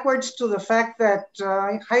 backwards to the fact that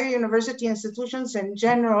higher university institutions in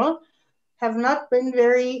general have not been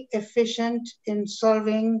very efficient in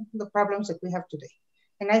solving the problems that we have today.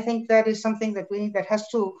 And I think that is something that has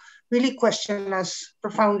to really question us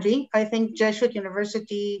profoundly. I think Jesuit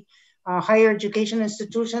university, higher education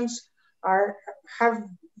institutions have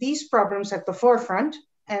these problems at the forefront,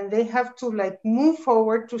 and they have to move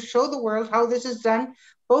forward to show the world how this is done,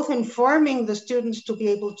 both informing the students to be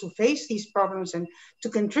able to face these problems and to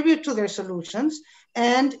contribute to their solutions,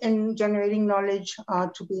 and in generating knowledge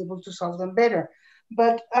to be able to solve them better.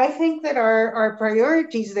 But I think that our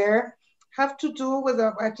priorities there have to do with,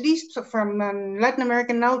 at least from a Latin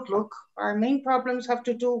American outlook, our main problems have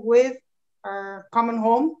to do with our common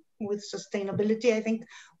home, with sustainability. I think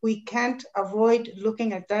we can't avoid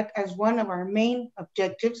looking at that as one of our main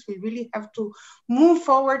objectives. We really have to move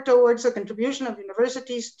forward towards the contribution of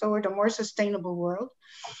universities toward a more sustainable world.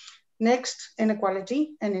 Next,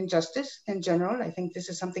 inequality and injustice in general. I think this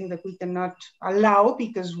is something that we cannot allow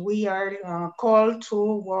because we are called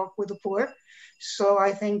to work with the poor. So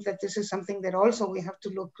I think that this is something that also we have to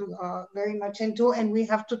look very much into, and we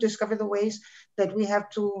have to discover the ways that we have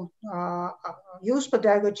to use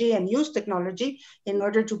pedagogy and use technology in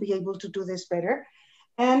order to be able to do this better.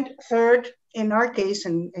 And third, in our case,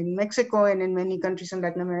 in Mexico and in many countries in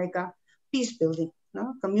Latin America, peace building.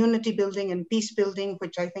 No? Community building and peace building,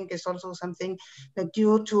 which I think is also something that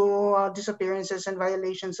due to disappearances and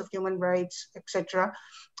violations of human rights, etc.,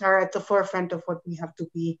 are at the forefront of what we have to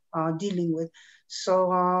be dealing with.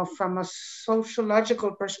 So from a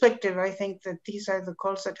sociological perspective, I think that these are the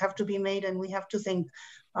calls that have to be made, and we have to think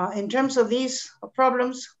in terms of these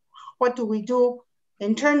problems, what do we do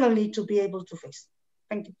internally to be able to face?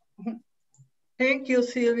 Thank you. Thank you,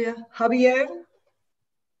 Silvia. Javier?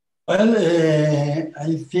 Well,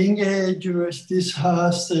 I think universities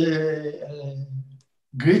has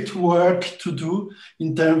great work to do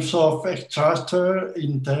in terms of structure,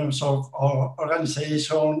 in terms of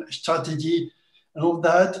organization, strategy, and all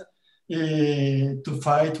that to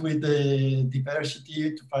fight with the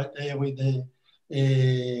diversity, to fight with the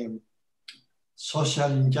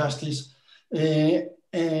social injustice.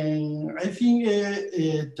 And I think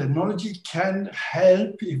technology can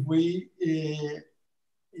help if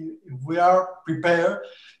we are prepared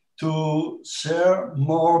to share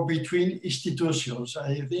more between institutions.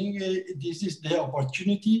 I think this is the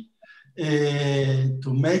opportunity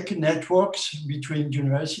to make networks between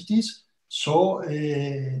universities. So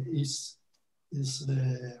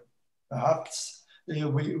perhaps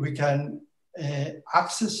we can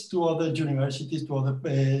access to other universities, to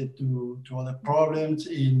other problems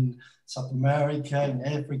in South America, in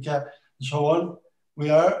Africa, and so on. We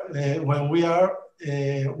are when we are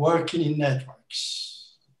working in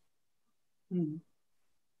networks.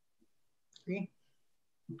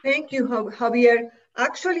 Thank you, Javier.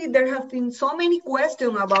 Actually, there have been so many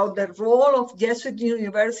questions about the role of Jesuit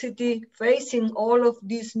University facing all of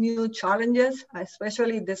these new challenges,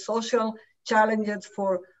 especially the social challenges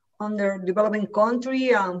for underdeveloping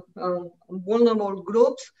country and vulnerable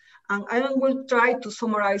groups. And I will try to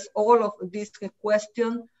summarize all of these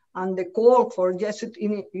questions and the call for Jesuit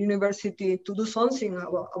University to do something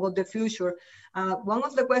about the future. One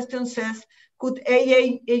of the questions says, could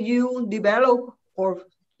AAU develop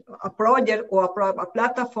a project or a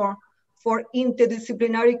platform for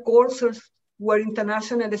interdisciplinary courses where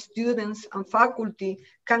international students and faculty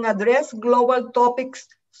can address global topics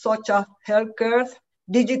such as healthcare,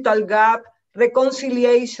 digital gap,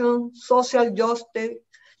 reconciliation, social justice,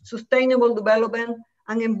 sustainable development,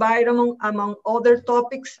 and environment, among other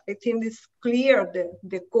topics? I think it's clear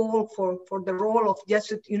the call for the role of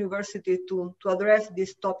Jesuit University to address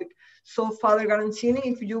this topic. So Father Garanzini,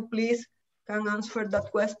 if you please can answer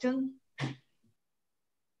that question.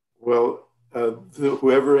 Well,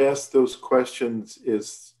 whoever asked those questions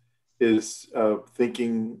is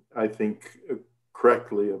thinking, I think,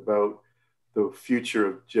 correctly about the future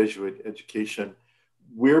of Jesuit education.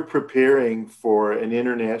 We're preparing for an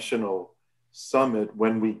international summit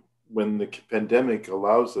when the pandemic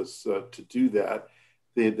allows us to do that.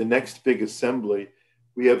 The next big assembly,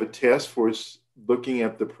 we have a task force looking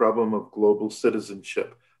at the problem of global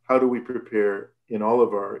citizenship. How do we prepare in all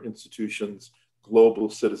of our institutions global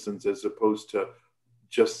citizens as opposed to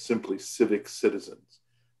just simply civic citizens?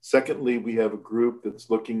 Secondly, we have a group that's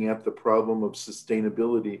looking at the problem of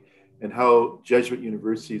sustainability and how Jesuit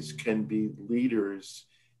universities can be leaders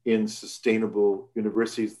in sustainable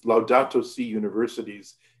universities. Laudato Si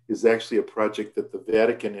Universities is actually a project that the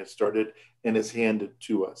Vatican has started and has handed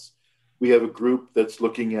to us. We have a group that's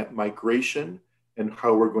looking at migration and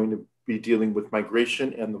how we're going to be dealing with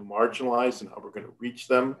migration and the marginalized and how we're going to reach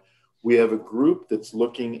them. We have a group that's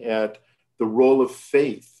looking at the role of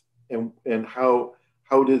faith and how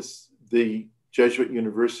does the Jesuit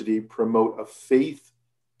University promote a faith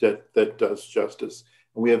that does justice.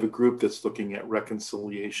 And we have a group that's looking at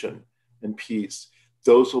reconciliation and peace.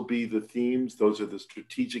 Those will be the themes. Those are the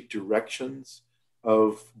strategic directions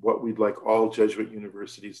of what we'd like all Jesuit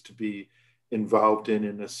universities to be involved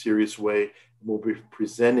in a serious way. We'll be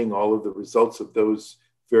presenting all of the results of those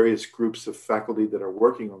various groups of faculty that are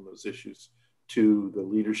working on those issues to the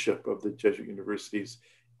leadership of the Jesuit universities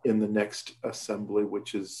in the next assembly,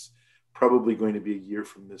 which is probably going to be a year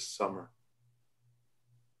from this summer.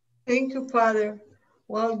 Thank you, Father.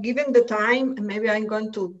 Well, given the time, maybe I'm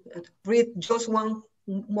going to read just one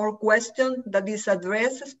more question that is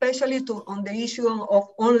addressed especially on the issue of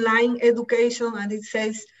online education. And it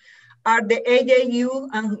says, are the AJU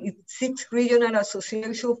and its 6 regional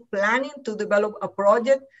associations planning to develop a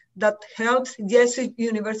project that helps Jesuit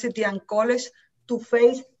University and College to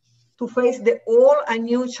face the old and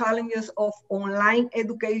new challenges of online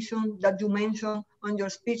education that you mentioned on your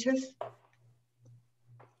speeches?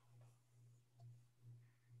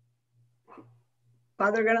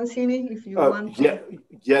 Father Garanzini, if you want to. Yeah,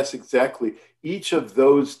 yes, exactly. Each of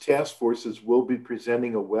those task forces will be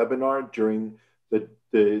presenting a webinar during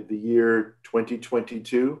the year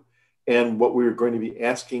 2022. And what we're going to be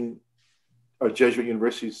asking our Jesuit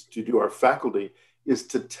universities to do, our faculty, is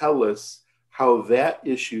to tell us how that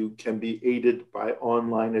issue can be aided by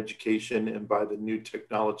online education and by the new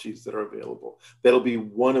technologies that are available. That'll be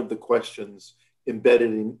one of the questions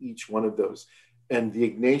embedded in each one of those. And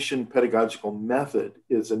the Ignatian pedagogical method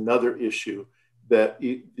is another issue that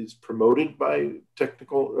is promoted by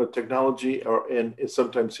technology and is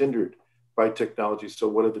sometimes hindered by technology. So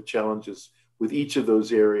what are the challenges with each of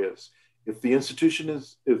those areas? If the institution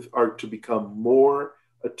are to become more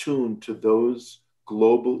attuned to those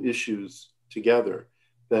global issues together,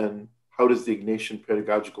 then how does the Ignatian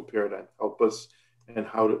pedagogical paradigm help us, and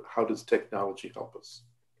how does technology help us?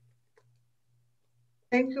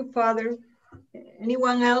 Thank you, Father.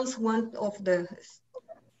 Anyone else of the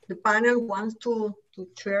panel wants to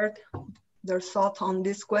share their thoughts on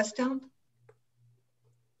this question?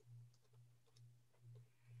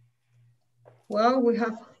 Well, we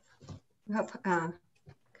have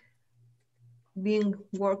been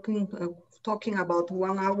working, talking about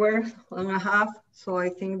 1 hour, 1.5 hours. So I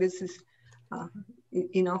think this is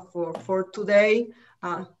enough for today.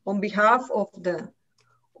 On behalf of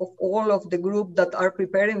all of the group that are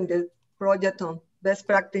preparing the project on best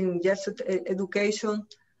practice in Jesuit education,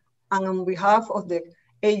 and on behalf of the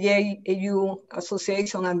AJAU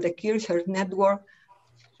Association and the Kircher Network,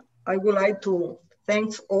 I would like to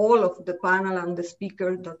thank all of the panel and the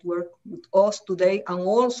speakers that were with us today, and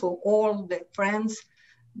also all the friends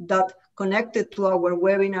that connected to our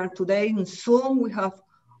webinar today. In Zoom, we have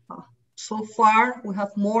so far, we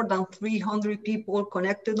have more than 300 people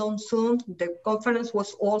connected on Zoom. The conference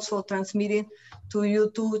was also transmitted to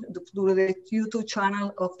YouTube, to the YouTube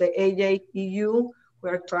channel of the AJEU.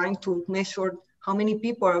 We're trying to measure how many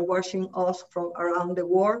people are watching us from around the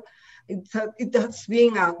world. It has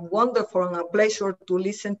been a wonderful and a pleasure to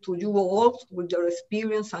listen to you all with your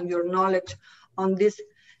experience and your knowledge on this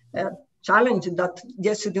challenge that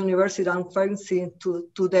Jesuit University is facing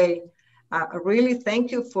today. Really thank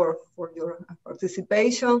you for your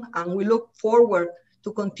participation, and we look forward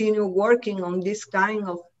to continue working on this kind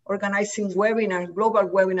of organizing webinar, global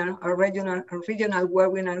webinar, a regional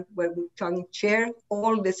webinar where we can share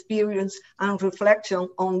all the experience and reflection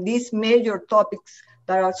on these major topics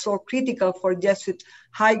that are so critical for Jesuit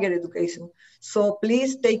higher education. So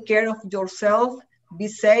please take care of yourself, be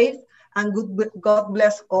safe, and God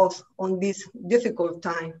bless us on this difficult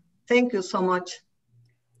time. Thank you so much.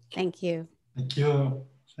 Thank you. Thank you.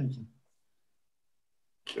 Thank you.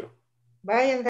 Thank you. Bye.